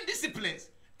certain disciplines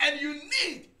and you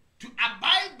need to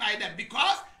abide by them,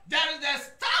 because there is a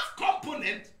staff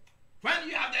component when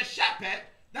you have the shepherd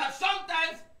that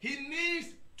sometimes he needs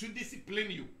to discipline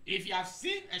you. If you have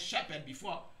seen a shepherd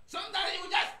before, sometimes he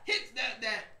will just hit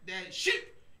the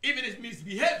sheep if it is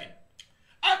misbehaving.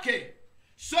 Okay,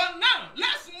 so now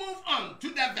let's move on to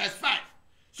the verse 5.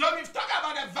 So we've talked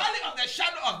about the valley of the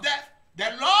shadow of death.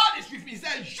 The Lord is with me. He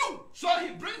said, you. So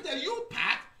he brings the you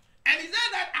part, and he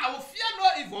said that I will fear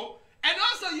no evil. And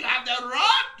also you have the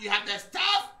rod, you have the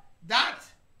staff that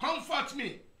comforts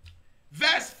me.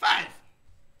 Verse 5.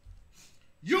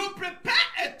 You prepare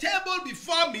a table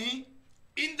before me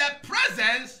in the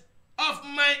presence of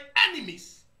my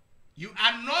enemies. You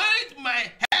anoint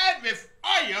my head with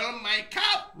oil, my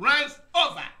cup runs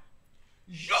over.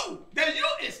 You, the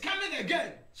you is coming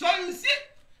again. So you see,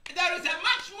 there is a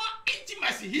much more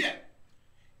intimacy here.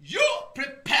 You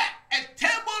prepare a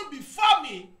table before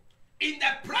me in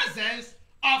the presence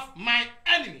of my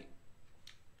enemy.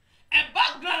 A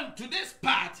background to this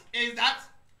part is that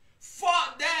for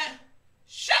the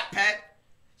shepherd,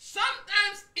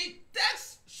 sometimes it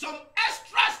takes some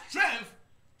extra strength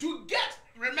to get.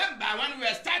 Remember, when we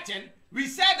were starting, we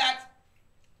said that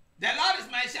the Lord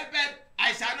is my shepherd,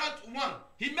 I shall not want.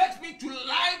 He makes me to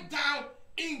lie down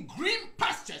in green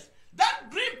pastures.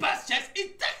 That green pastures,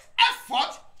 it takes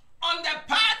effort on the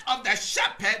part of the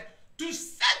shepherd to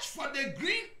search for the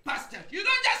green pastures. You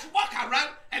don't just walk around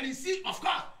and you see, of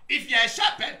course, if you're a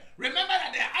shepherd, remember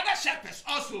that there are other shepherds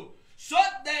also. So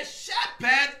the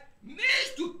shepherd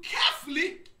needs to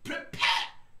carefully prepare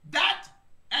that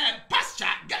pasture,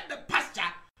 get the pasture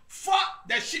for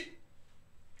the sheep.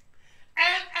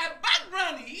 And a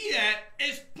background here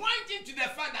is pointing to the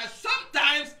fact that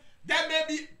sometimes there may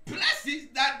be places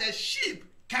that the sheep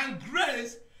can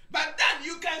graze, but then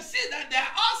you can see that there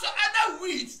are also other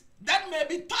weeds that may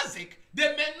be toxic.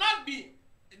 They may not be,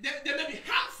 they may be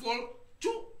harmful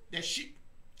to the sheep.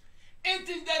 It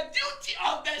is the duty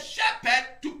of the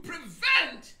shepherd to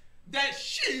prevent the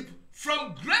sheep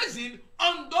from grazing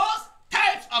on those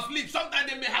types of leaves.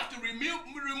 Sometimes they may have to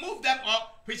remove them or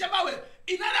whichever way.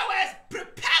 In other words,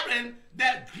 preparing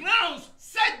the grounds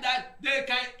such that they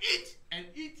can eat and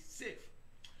eat safe.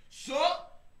 So,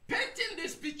 painting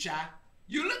this picture,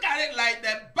 you look at it like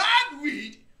the bad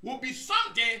weed will be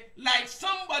something like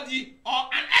somebody or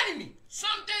an enemy.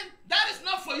 Something that is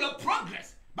not for your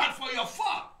progress, but for your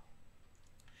fall.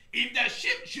 If the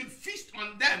sheep should feast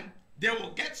on them, they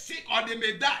will get sick or they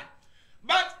may die.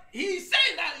 But he's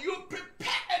saying that you prepare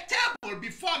a table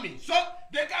before me, so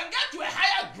they can get to a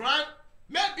higher ground,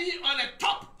 maybe on a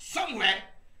top somewhere.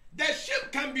 The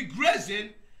sheep can be grazing,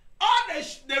 or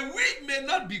the weed may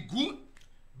not be good,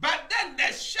 but then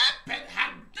the shepherd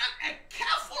had done a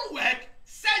careful work,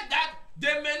 said that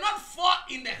they may not fall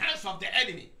in the hands of the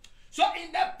enemy. So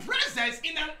in the presence,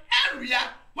 in an area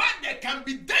where there can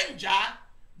be danger,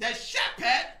 the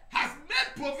shepherd has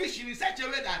made provision in such a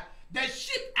way that the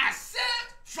sheep are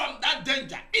saved from that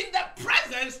danger in the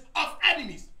presence of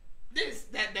enemies. This is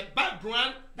the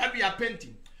background that we are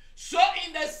painting. So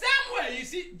in the same way, you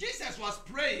see, Jesus was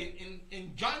praying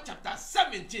in John chapter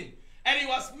 17, and he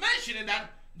was mentioning that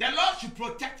the Lord should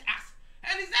protect us.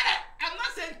 And he said, I'm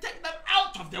not saying take them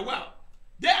out of the world.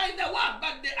 They are in the world,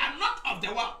 but they are not of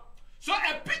the world. So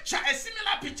a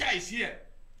similar picture is here.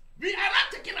 We are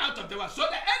not taken out of the world. So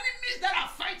the enemies that are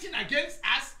fighting against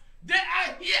us, they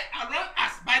are here around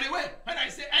us. By the way, when I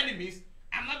say enemies,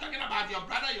 I'm not talking about your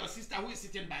brother, your sister who is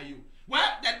sitting by you. Well,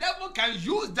 the devil can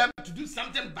use them to do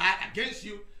something bad against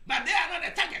you, but they are not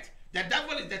the target. The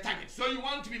devil is the target. So you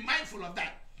want to be mindful of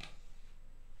that.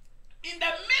 In the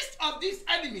midst of these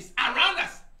enemies around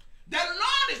us, The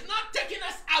Lord is not taking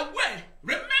us away.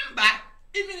 Remember,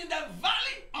 even in the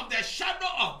valley of the shadow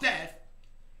of death,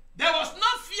 there was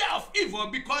no fear of evil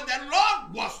because the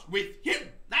Lord was with him.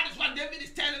 That is what David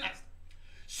is telling us.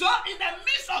 So in the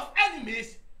midst of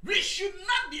enemies, we should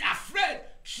not be afraid,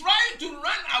 trying to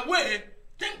run away,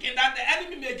 thinking that the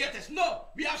enemy may get us. No,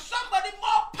 we have somebody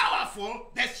more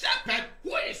powerful, the shepherd,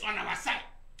 who is on our side.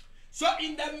 So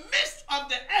in the midst of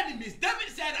the enemies, David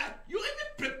said that you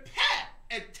even prepare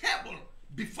a table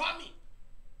before me.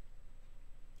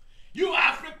 You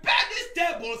have prepared this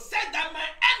table so that my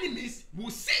enemies will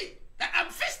see that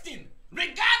I'm feasting,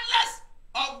 regardless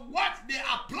of what they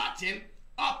are plotting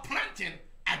or planting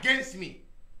against me.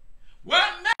 Well,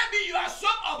 maybe you are so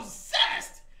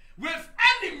obsessed with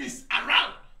enemies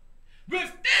around, with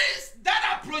things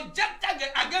that are projected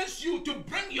against you to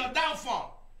bring your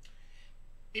downfall.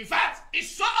 In fact, it's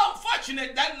so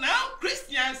unfortunate that now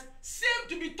Christians seem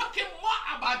to be talking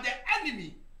more about the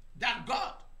enemy than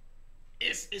God.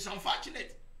 It's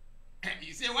unfortunate. And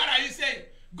you say, what are you saying?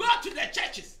 Go to the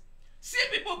churches. See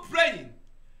people praying.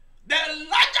 The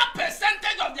larger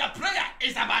percentage of their prayer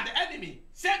is about the enemy.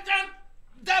 Satan,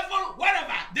 devil,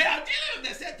 whatever. They are dealing with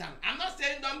the Satan. I'm not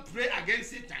saying don't pray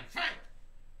against Satan. Fine.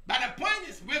 But the point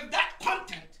is, with that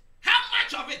content, how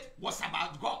much of it was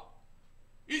about God?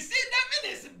 You see,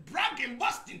 David is bragging,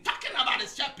 boasting, talking about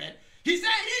his shepherd. He said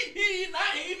he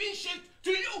even said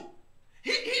to you.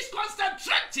 He's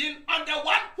concentrating on the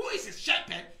one who is his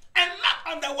shepherd and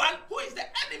not on the one who is the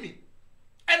enemy,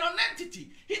 an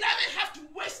entity. He doesn't have to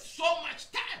waste so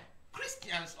much time.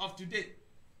 Christians of today.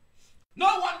 No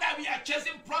wonder we are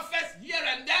chasing prophets here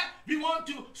and there. We want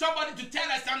somebody to tell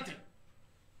us something.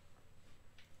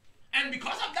 And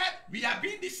because of that, we are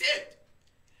being deceived.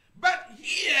 But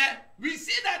here, we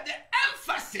see that the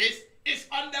emphasis is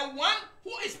on the one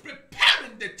who is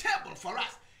preparing the table for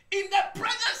us in the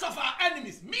presence of our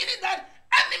enemies, meaning that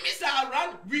enemies are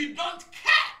around, we don't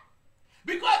care.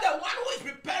 Because the one who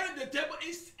is preparing the table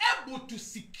is able to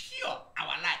secure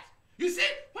our life. You see,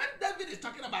 when David is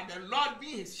talking about the Lord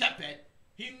being his shepherd,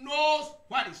 he knows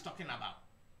what he's talking about.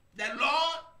 The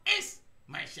Lord is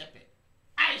my shepherd.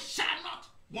 I shall not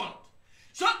want.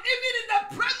 So even in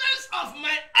the presence of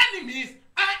my enemies,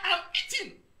 I am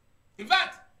eating. In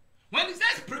fact, when he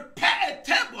says prepare a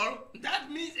table,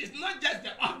 that means it's not just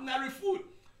the ordinary food.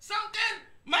 Something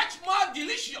much more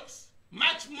delicious,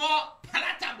 much more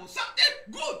palatable, something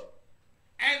good.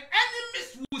 And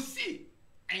enemies will see,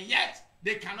 and yet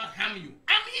they cannot harm you.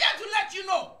 I'm here to let you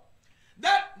know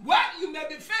that while you may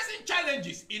be facing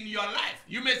challenges in your life,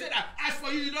 you may say that, as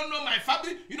for you, you don't know my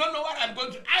family, you don't know what I'm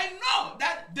going through. I know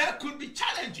that there could be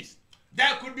challenges.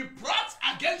 There could be plots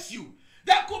against you.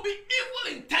 There could be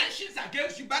evil intentions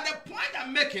against you. But the point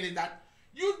I'm making is that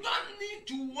you don't need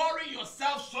to worry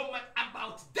yourself so much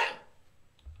about them.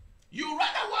 You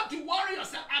rather want to worry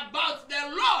yourself about the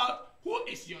Lord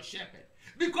who is your shepherd.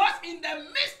 Because in the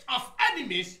midst of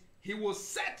enemies, he will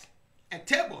set a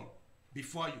table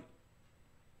before you.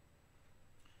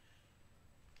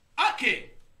 Okay,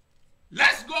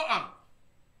 let's go on.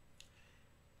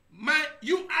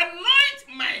 You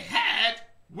anoint my head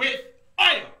with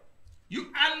oil. You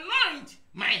anoint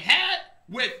my head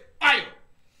with oil.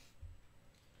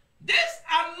 This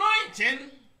anointing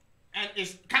and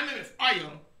is coming with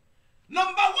oil.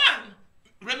 Number one,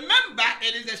 remember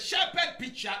it is a shepherd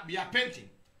picture we are painting.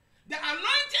 The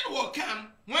anointing will come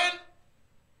when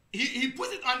he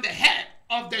puts it on the head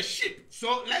of the sheep.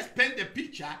 So let's paint the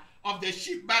picture of the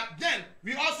sheep. But then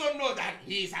we also know that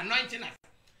he is anointing us.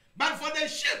 But for the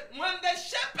sheep, when the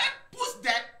shepherd puts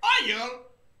the oil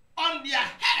on their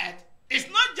head, it's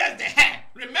not just the hair.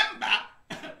 Remember,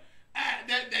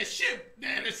 the sheep,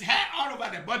 there is hair all over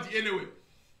the body anyway.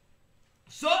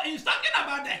 So he's talking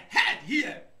about the head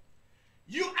here.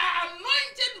 You are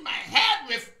anointing my head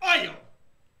with oil.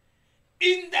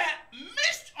 In the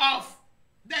midst of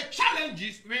the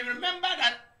challenges, we remember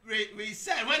that we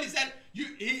said, when he said,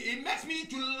 he makes me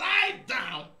to lie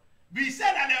down, we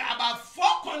said that there are about 4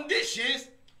 conditions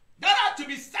that are to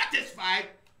be satisfied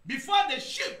before the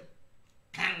sheep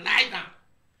can lie down.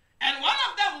 And one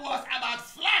of them was about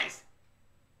flies,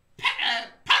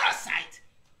 parasite.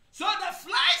 So the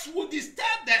flies would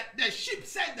disturb the sheep,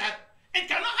 said that it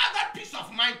cannot have that peace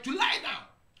of mind to lie down.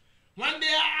 When they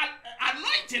are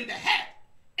anointing the head,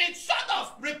 it sort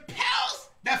of repels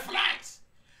the flies.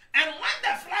 And when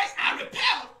the flies are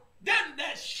repelled, then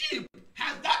the sheep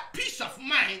has that peace of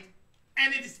mind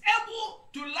and it is able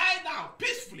to lie down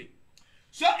peacefully.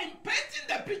 So in painting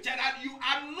the picture that you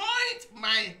anoint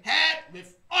my head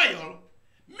with oil,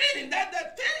 meaning that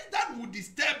the things that would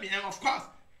disturb me, and of course,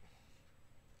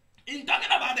 in talking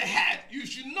about the head, you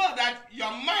should know that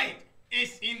your mind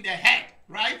is in the head,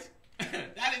 right?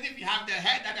 That is if you have the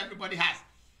head that everybody has.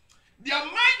 Your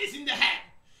mind is in the head.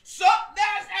 So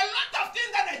there's a lot of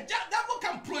things that the devil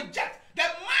can project. The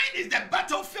mind is the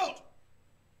battlefield.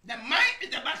 The mind is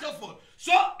the battlefield.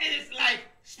 So it is like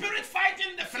spirit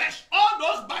fighting the flesh. All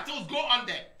those battles go on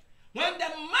there. When the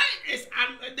mind is,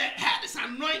 the head is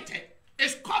anointed,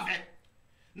 is covered.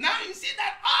 Now you see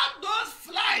that all those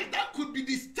flies that could be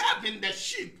disturbing the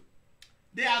sheep,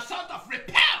 they are sort of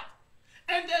repelled.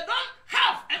 And they don't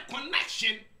have a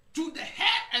connection to the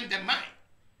head and the mind.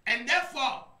 And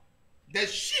therefore, the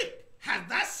sheep has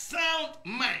that sound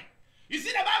mind. You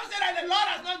see, the Bible said that the Lord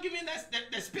has not given us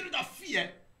the spirit of fear.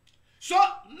 So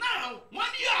now, when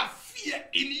you have fear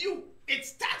in you, it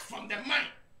starts from the mind.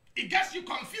 It gets you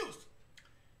confused.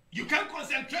 You can't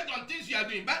concentrate on things you are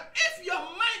doing. But if your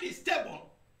mind is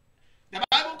stable, the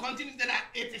Bible continues that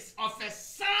it is of a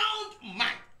sound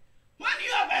mind. When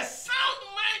you have a sound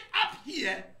mind up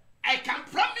here, I can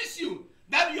promise you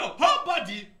that your whole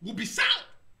body will be sound.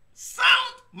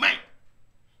 Sound mind.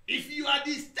 If you are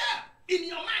disturbed in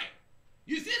your mind,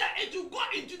 you see that it will go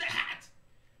into the heart.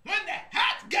 When the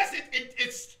heart gets it,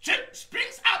 it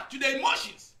springs up to the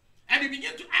emotions and you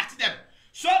begin to act them.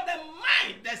 So the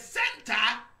mind, the center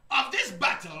of this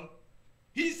battle,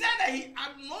 he said that he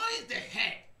anoints the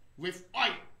head with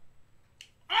oil.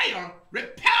 Oil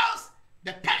repels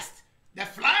the pest, the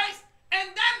flies, and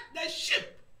then the sheep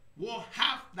will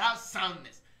have that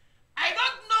soundness. I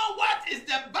don't know what is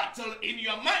the battle in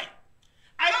your mind.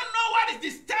 I don't know what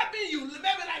is disturbing you.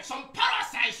 Maybe like some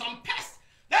parasites, some pests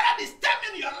that are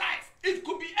disturbing your life. It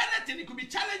could be anything. It could be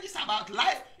challenges about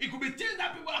life. It could be things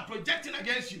that people are projecting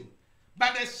against you.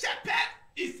 But the shepherd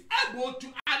is able to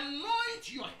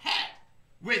anoint your head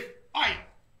with oil.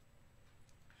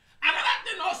 Another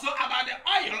thing also about the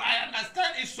oil, I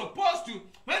understand, is supposed to,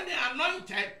 when they are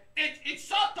anointed, it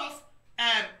sort of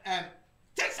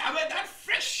takes away that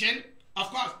friction. Of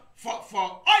course,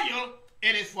 for oil,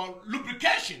 it is for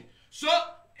lubrication. So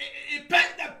it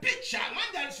paints the picture. When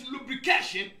there is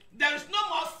lubrication, there is no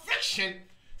more friction.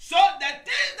 So the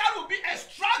things that will be a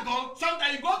struggle,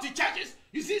 sometimes you go to churches,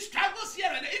 you see struggles here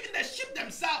and there. Even the sheep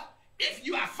themselves, if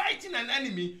you are fighting an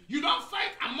enemy, you don't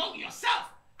fight among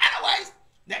yourself. Otherwise,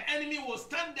 the enemy will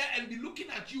stand there and be looking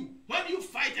at you. When you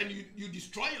fight and you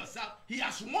destroy yourself, he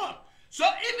has won. So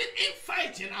even in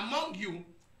fighting among you,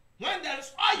 when there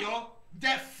is oil,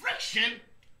 the friction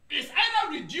is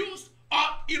either reduced or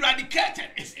eradicated.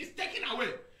 It's taken away.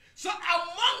 So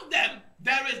among them,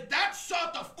 there is that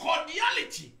sort of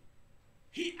cordiality.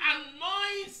 He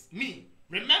anoints me.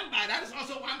 Remember, that is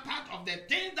also one part of the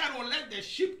thing that will let the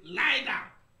sheep lie down.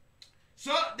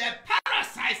 So the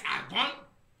parasites are gone,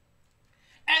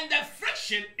 and the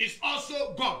friction is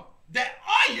also gone. The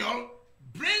oil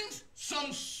brings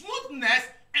some smoothness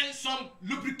and some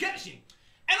lubrication.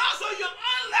 And also your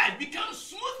own life becomes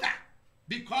smoother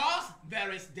because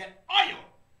there is the oil.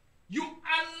 You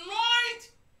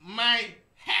anoint my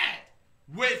head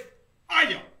with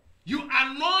oil. You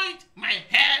anoint my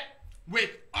head with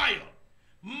oil.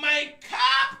 My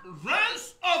cup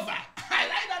runs over. I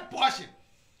like that portion.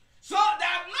 So the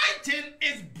anointing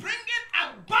is bringing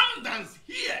abundance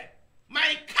here.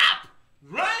 My cup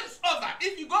runs over.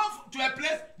 If you go to a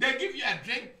place, they give you a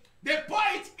drink, they pour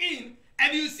it in,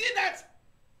 and you see that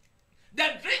the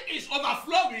drink is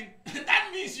overflowing. That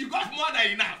means you got more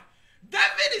than enough.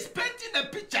 David is painting a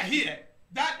picture here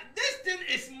that this thing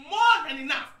is more than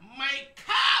enough. My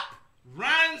cup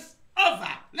runs over.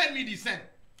 Let me descend.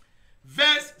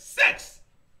 Verse 6.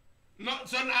 No,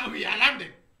 so now we are landing.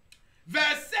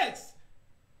 Verse 6.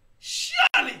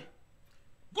 Surely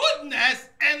goodness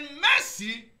and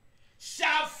mercy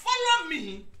shall follow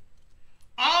me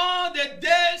all the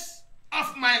days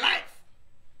of my life,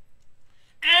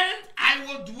 and I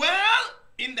will dwell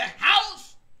in the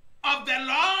house of the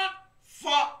Lord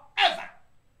forever.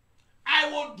 I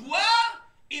will dwell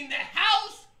in the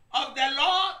house of the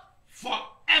Lord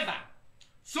forever.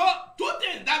 So, two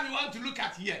things that we want to look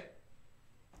at here.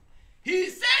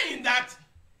 He's saying that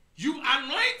you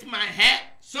anoint my head.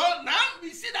 So now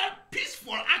we see that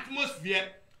peaceful atmosphere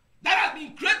that has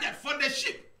been created for the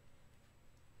sheep.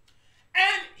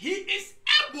 And he is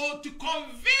able to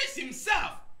convince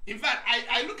himself. In fact,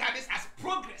 I look at this as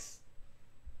progress.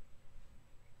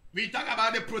 We talk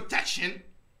about the protection.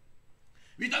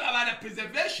 We talk about the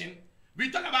preservation. We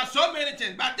talk about so many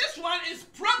things. But this one is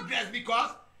progress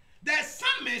because the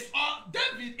psalmist or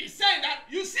David is saying that,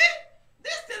 you see,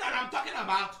 this thing that I'm talking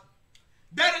about,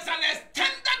 there is an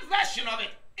extended version of it.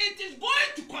 It is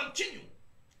going to continue.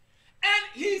 And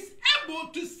he's able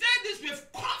to say this with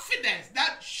confidence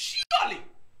that surely,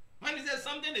 when he says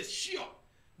something is sure,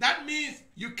 that means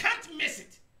you can't miss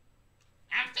it.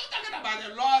 I'm still talking about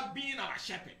the Lord being our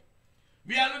shepherd.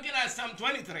 We are looking at Psalm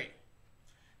 23.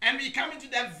 And we come into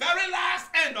the very last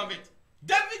end of it.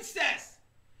 David says,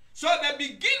 so the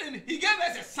beginning, he gave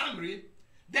us a summary.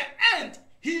 The end,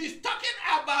 he is talking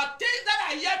about things that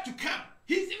are yet to come.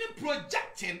 He's even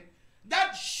projecting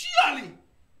that surely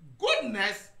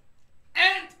goodness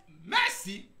and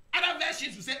mercy, other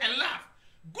versions will say, and love,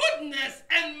 goodness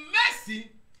and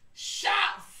mercy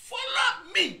shall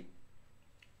follow me.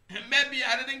 And maybe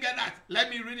I didn't get that. Let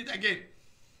me read it again.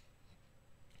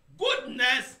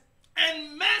 Goodness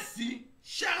and mercy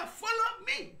shall follow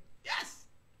me. Yes,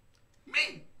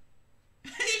 me.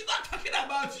 He's not talking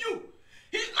about you.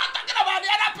 He's not talking about the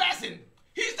other person.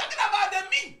 He's talking about the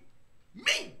me.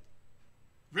 Me.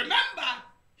 Remember,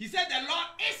 he said the Lord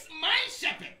is my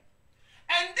shepherd.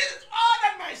 And this is all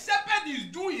that my shepherd is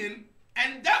doing.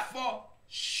 And therefore,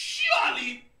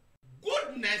 surely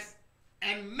goodness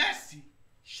and mercy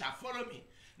shall follow me.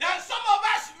 Now, some of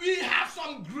us, we have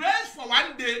some grace for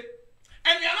one day.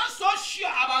 And we are not so sure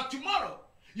about tomorrow.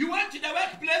 You went to the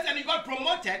workplace and you got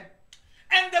promoted.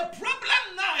 And the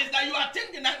problem now is that you are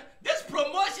thinking that this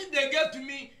promotion they gave to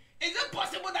me, is it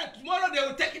possible that tomorrow they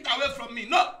will take it away from me?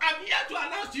 No, I'm here to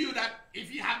announce to you that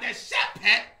if you have the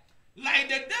shepherd, like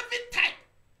the David type,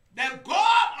 the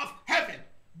God of heaven,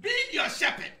 being your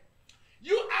shepherd,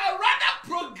 you are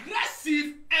rather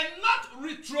progressive and not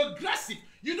retrogressive.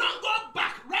 You don't go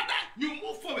back, rather you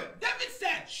move forward. David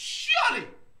said, surely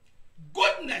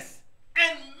goodness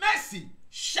and mercy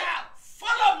shall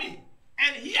follow me.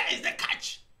 And here is the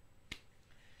catch.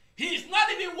 He is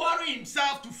not even worrying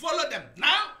himself to follow them.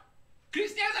 Now,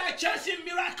 Christians are chasing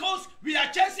miracles. We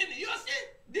are chasing, you see,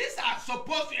 these are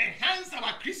supposed to enhance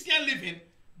our Christian living,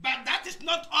 but that is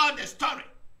not all the story.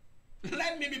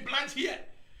 Let me be blunt here.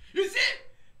 You see,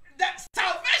 that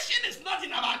salvation is not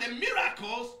about the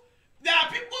miracles. There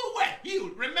are people who were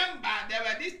healed. Remember, there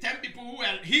were these 10 people who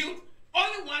were healed.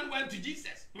 Only one went to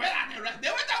Jesus. Where are the rest? They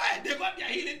went away. They got their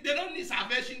healing. They don't need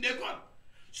salvation. They're gone.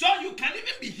 So you can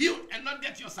even be healed and not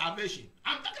get your salvation.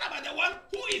 I'm talking about the one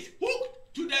who is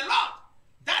hooked to the Lord.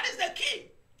 That is the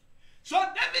key. So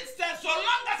David said, so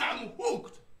long as I'm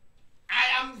hooked, I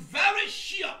am very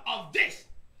sure of this.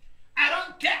 I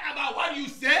don't care about what you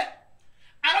say.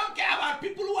 I don't care about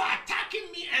people who are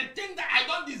attacking me and think that I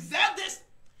don't deserve this.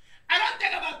 I don't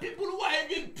care about people who are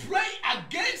even praying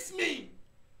against me.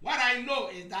 What I know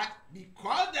is that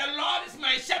because the Lord is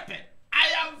my shepherd, I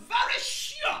am very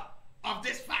sure of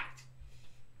this fact.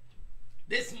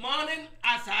 This morning,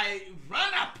 as I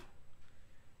run up,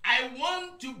 I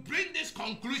want to bring this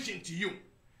conclusion to you.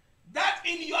 That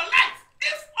in your life,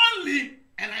 if only,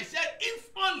 and I said if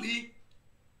only,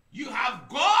 you have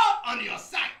God on your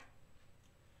side,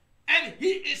 and He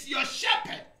is your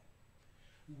shepherd,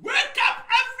 wake up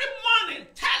every morning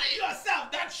telling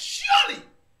yourself that surely,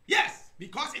 yes,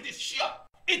 because it is sure,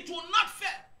 it will not fail.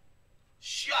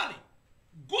 Surely,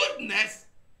 goodness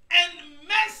and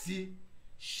mercy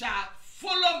shall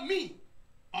follow me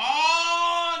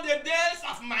all the days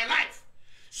of my life.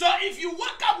 So if you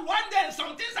wake up one day and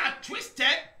some things are twisted,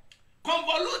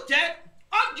 convoluted,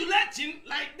 undulating,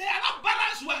 like they are not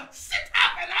balanced well, sit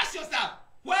up and ask yourself,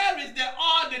 where is the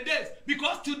all the days?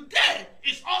 Because today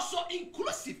is also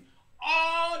inclusive.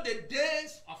 All the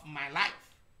days of my life.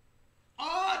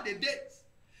 All the days.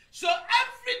 So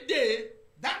every day,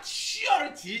 that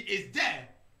surety is there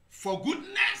for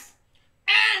goodness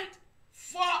and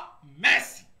for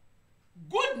mercy.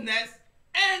 Goodness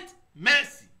and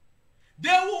mercy.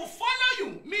 They will follow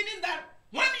you, meaning that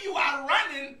when you are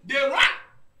running, they run.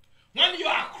 When you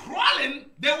are crawling,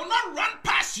 they will not run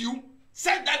past you,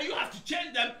 say that you have to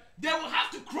change them. They will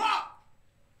have to crawl.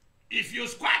 If you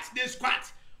squat, they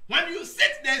squat. When you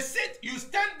sit, they sit. You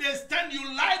stand, they stand. You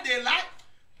lie, they lie.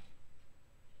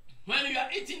 When you are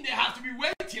eating, they have to be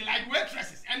waiting like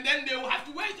waitresses. And then they will have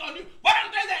to wait on you. What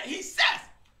I'm saying that he says,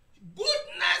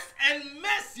 goodness and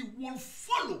mercy will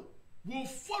follow. Will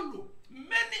follow.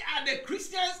 Many are the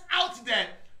Christians out there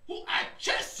who are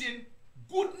chasing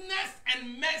goodness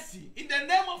and mercy in the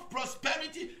name of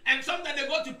prosperity, and sometimes they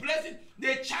go to places,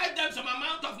 they charge them some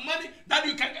amount of money that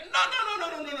you can get.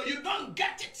 No, you don't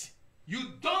get it.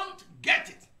 You don't get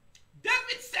it.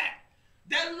 David said,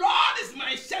 the Lord is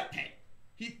my shepherd.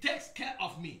 He takes care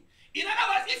of me. In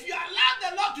other words, if you allow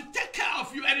the Lord to take care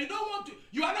of you and you don't want to,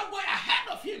 you are not going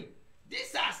ahead of him.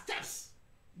 These are steps.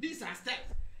 These are steps.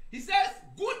 He says,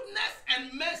 goodness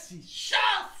and mercy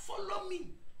shall follow me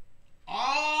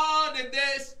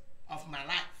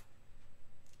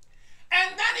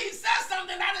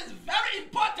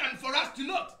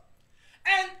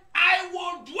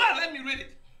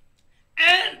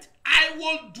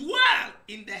will dwell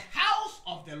in the house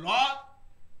of the Lord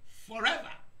forever.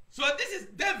 So this is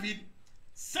David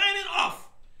signing off.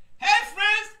 Hey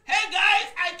friends, hey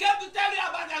guys, I came to tell you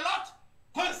about a lot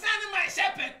concerning my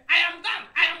shepherd. I am done.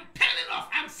 I am penning off.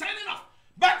 I'm signing off.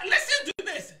 But listen to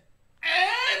this.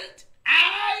 And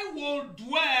I will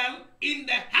dwell in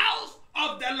the house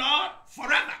of the Lord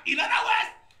forever. In other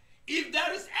words, if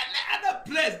there is any other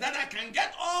place that I can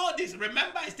get all this,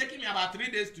 remember it's taking me about 3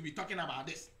 days to be talking about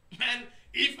this. And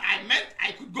if I meant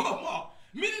I could go more,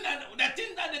 meaning that the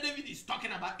thing that David is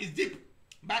talking about is deep.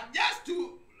 But just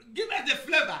to give us the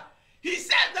flavor, he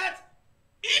said that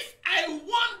if I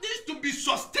want this to be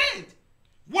sustained,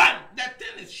 one, the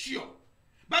thing is sure.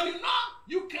 But you know,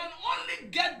 you can only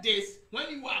get this when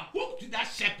you are hooked to that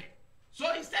shepherd.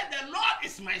 So he said, the Lord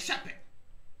is my shepherd.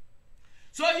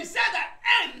 So he said that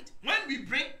end, when we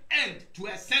bring end to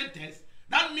a sentence,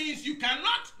 that means you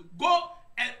cannot go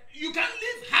and you can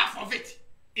leave half of it.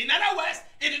 In other words,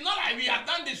 it is not like we have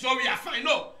done this so we are fine.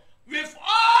 No. With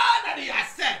all that he has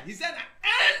said, he said that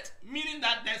end, meaning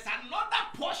that there's another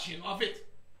portion of it.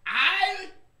 I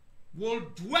will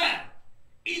dwell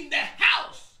in the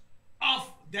house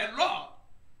of the Lord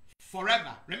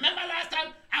forever. Remember last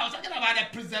time I was talking about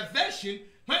the preservation.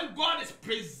 When God is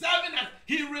preserving us,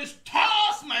 he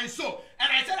restores my soul. And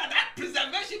I said that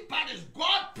preservation part is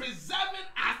God preserving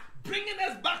us, bringing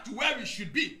us back to where we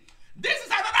should be. This is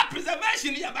another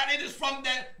preservation here, but it is from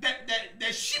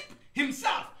the sheep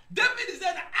himself. David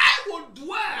said that I will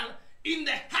dwell in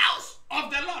the house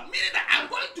of the Lord, meaning that I'm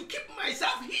going to keep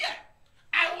myself here.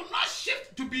 I will not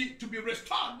shift to be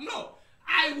restored. No,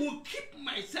 I will keep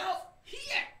myself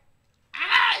here.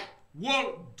 I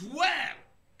will dwell.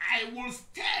 I will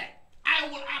stay. I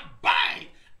will abide.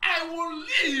 I will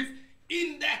live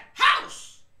in the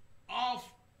house of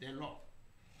the Lord.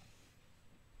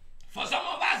 For some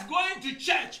of us, going to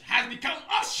church has become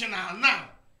optional now.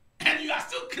 And you are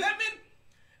still claiming,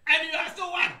 and you are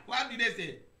still what? What did they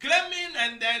say? Claiming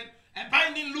and then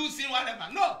binding, loosing, whatever.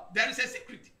 No, there is a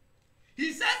secret.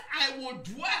 He says, I will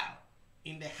dwell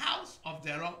in the house of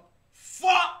the Lord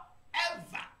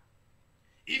forever.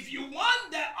 If you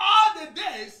want all the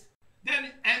days,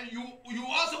 then and you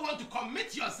also want to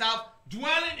commit yourself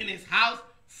dwelling in his house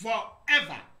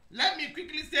forever. Let me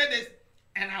quickly say this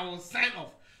and I will sign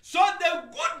off. So the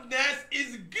goodness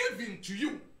is given to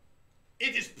you.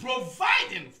 It is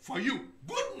providing for you.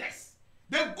 Goodness.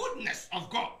 The goodness of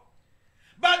God.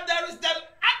 But there is the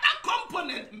other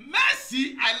component,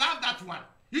 mercy. I love that one.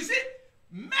 You see,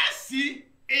 mercy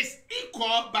is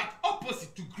equal but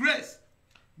opposite to grace.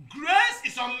 Grace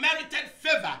is unmerited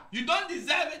favor. You don't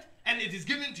deserve it and it is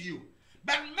given to you.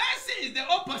 But mercy is the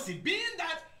opposite, being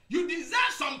that you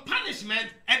deserve some punishment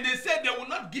and they say they will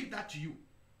not give that to you.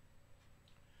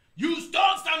 You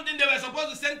stole something, they were supposed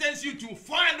to sentence you to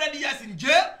 400 years in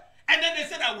jail, and then they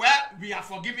said that, well, we are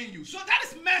forgiving you. So that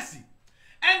is mercy.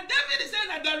 And David is saying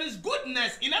that there is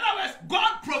goodness. In other words,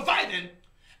 God provided.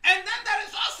 And then there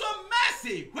is also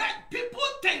mercy, where people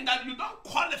think that you don't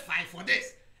qualify for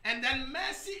this. And then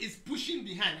mercy is pushing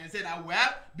behind and say that,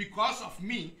 well, because of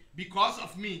me,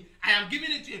 I am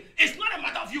giving it to you. It's not a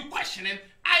matter of you questioning.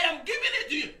 I am giving it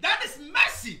to you. That is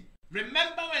mercy.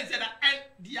 Remember when he said that, and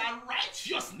their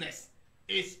righteousness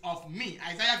is of me.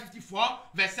 Isaiah 54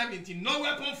 verse 17. No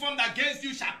weapon formed against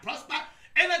you shall prosper.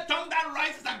 Any tongue that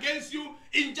rises against you,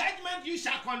 in judgment you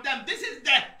shall condemn. This is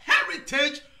the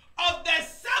heritage of the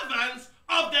servants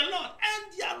of the Lord.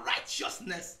 And their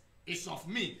righteousness is of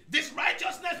me. This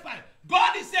righteousness part,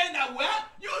 God is saying that, well,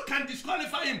 you can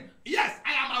disqualify him. Yes,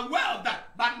 I am aware of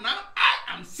that. But now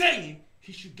I am saying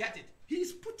he should get it.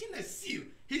 He's putting a seal.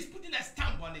 He's putting a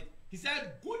stamp on it. He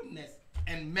said goodness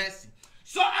and mercy.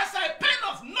 So as I pen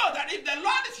off, know that if the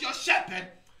Lord is your shepherd,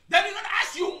 then you know,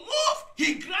 as you move,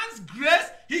 he grants grace,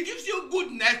 he gives you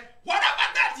goodness. Whatever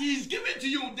that he is giving to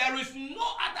you, there is no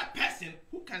other person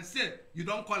who can say you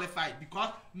don't qualify,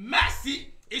 because mercy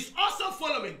is also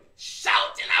following,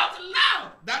 shouting out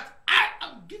loud that I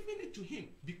am giving it to him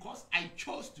because I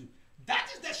chose to. That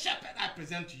is the shepherd I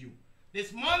present to you.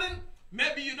 This morning,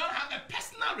 maybe you don't have a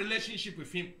personal relationship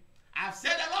with him. I've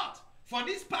said a lot for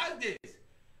these past days.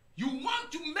 You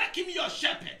want to make him your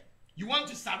shepherd. You want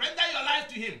to surrender your life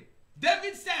to him.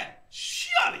 David said,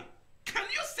 surely, can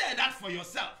you say that for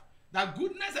yourself? That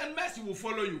goodness and mercy will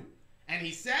follow you. And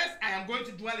he says, I am going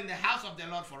to dwell in the house of the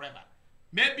Lord forever.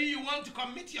 Maybe you want to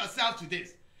commit yourself to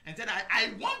this and say,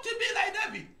 I want to be like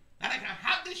David, that I can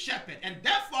have this shepherd, and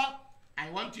therefore I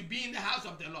want to be in the house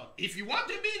of the Lord. If you want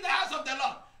to be in the house of the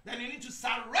Lord, then you need to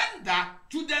surrender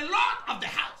to the Lord of the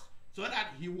house, so that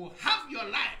he will have your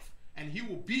life and he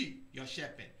will be your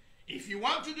shepherd. If you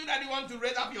want to do that, you want to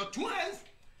raise up your two hands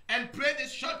and pray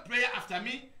this short prayer after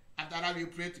me. After that, we'll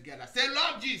pray together. Say,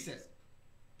 Lord Jesus,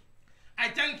 I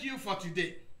thank you for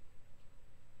today.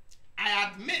 I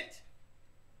admit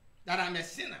that I'm a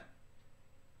sinner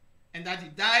and that you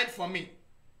died for me.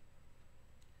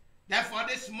 Therefore,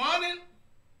 this morning,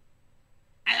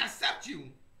 I accept you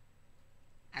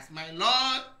as my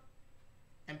Lord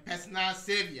and personal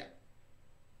Savior.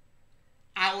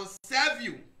 I will serve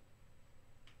you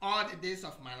all the days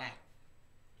of my life.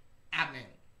 Amen.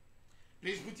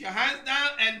 Please put your hands down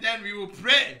and then we will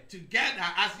pray together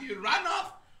as you run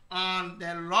off on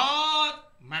the Lord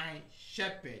my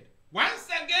shepherd. Once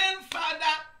again, Father,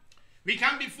 we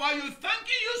come before you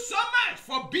thanking you so much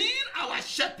for being our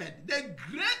shepherd, the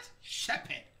great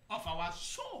shepherd of our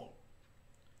soul.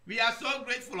 We are so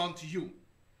grateful unto you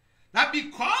that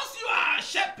because you are a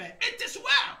shepherd, it is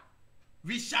well.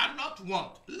 We shall not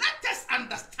want. Let us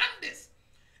understand this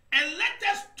and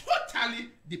let us totally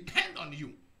depend on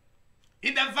you.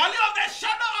 In the valley of the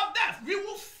shadow of death, we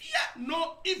will fear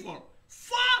no evil,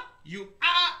 for you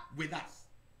are with us.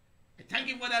 I thank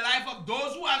you for the life of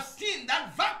those who have seen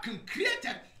that vacuum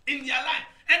created in their life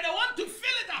and they want to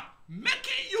fill it up,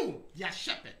 making you their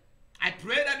shepherd. I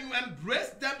pray that you embrace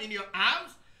them in your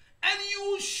arms and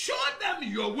you will show them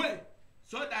your way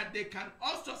so that they can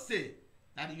also say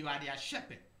that you are their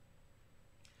shepherd.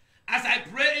 As I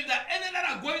pray, if there are any that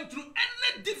are going through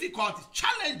any difficulties,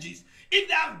 challenges, if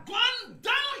they have gone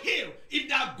downhill, if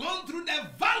they have gone through the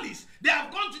valleys, they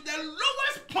have gone to the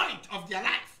lowest point of their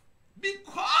life,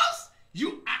 because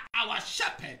you are our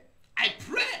shepherd, I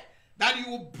pray that you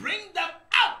will bring them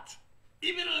out,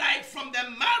 even like from the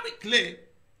miry clay,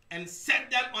 and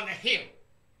set them on a hill.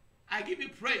 I give you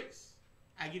praise.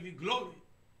 I give you glory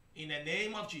in the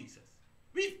name of Jesus.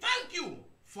 We thank you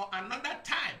for another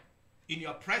time in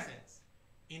your presence.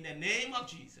 In the name of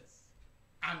Jesus.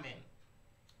 Amen.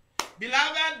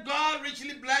 Beloved, God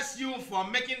richly bless you for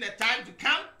making the time to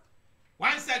come.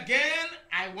 Once again,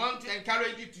 I want to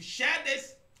encourage you to share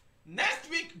this. Next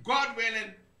week, God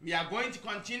willing, we are going to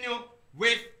continue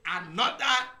with another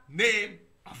name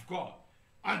of God.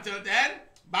 Until then,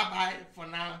 bye-bye for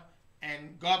now,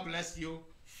 and God bless you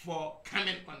for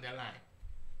coming on the line.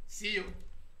 See you.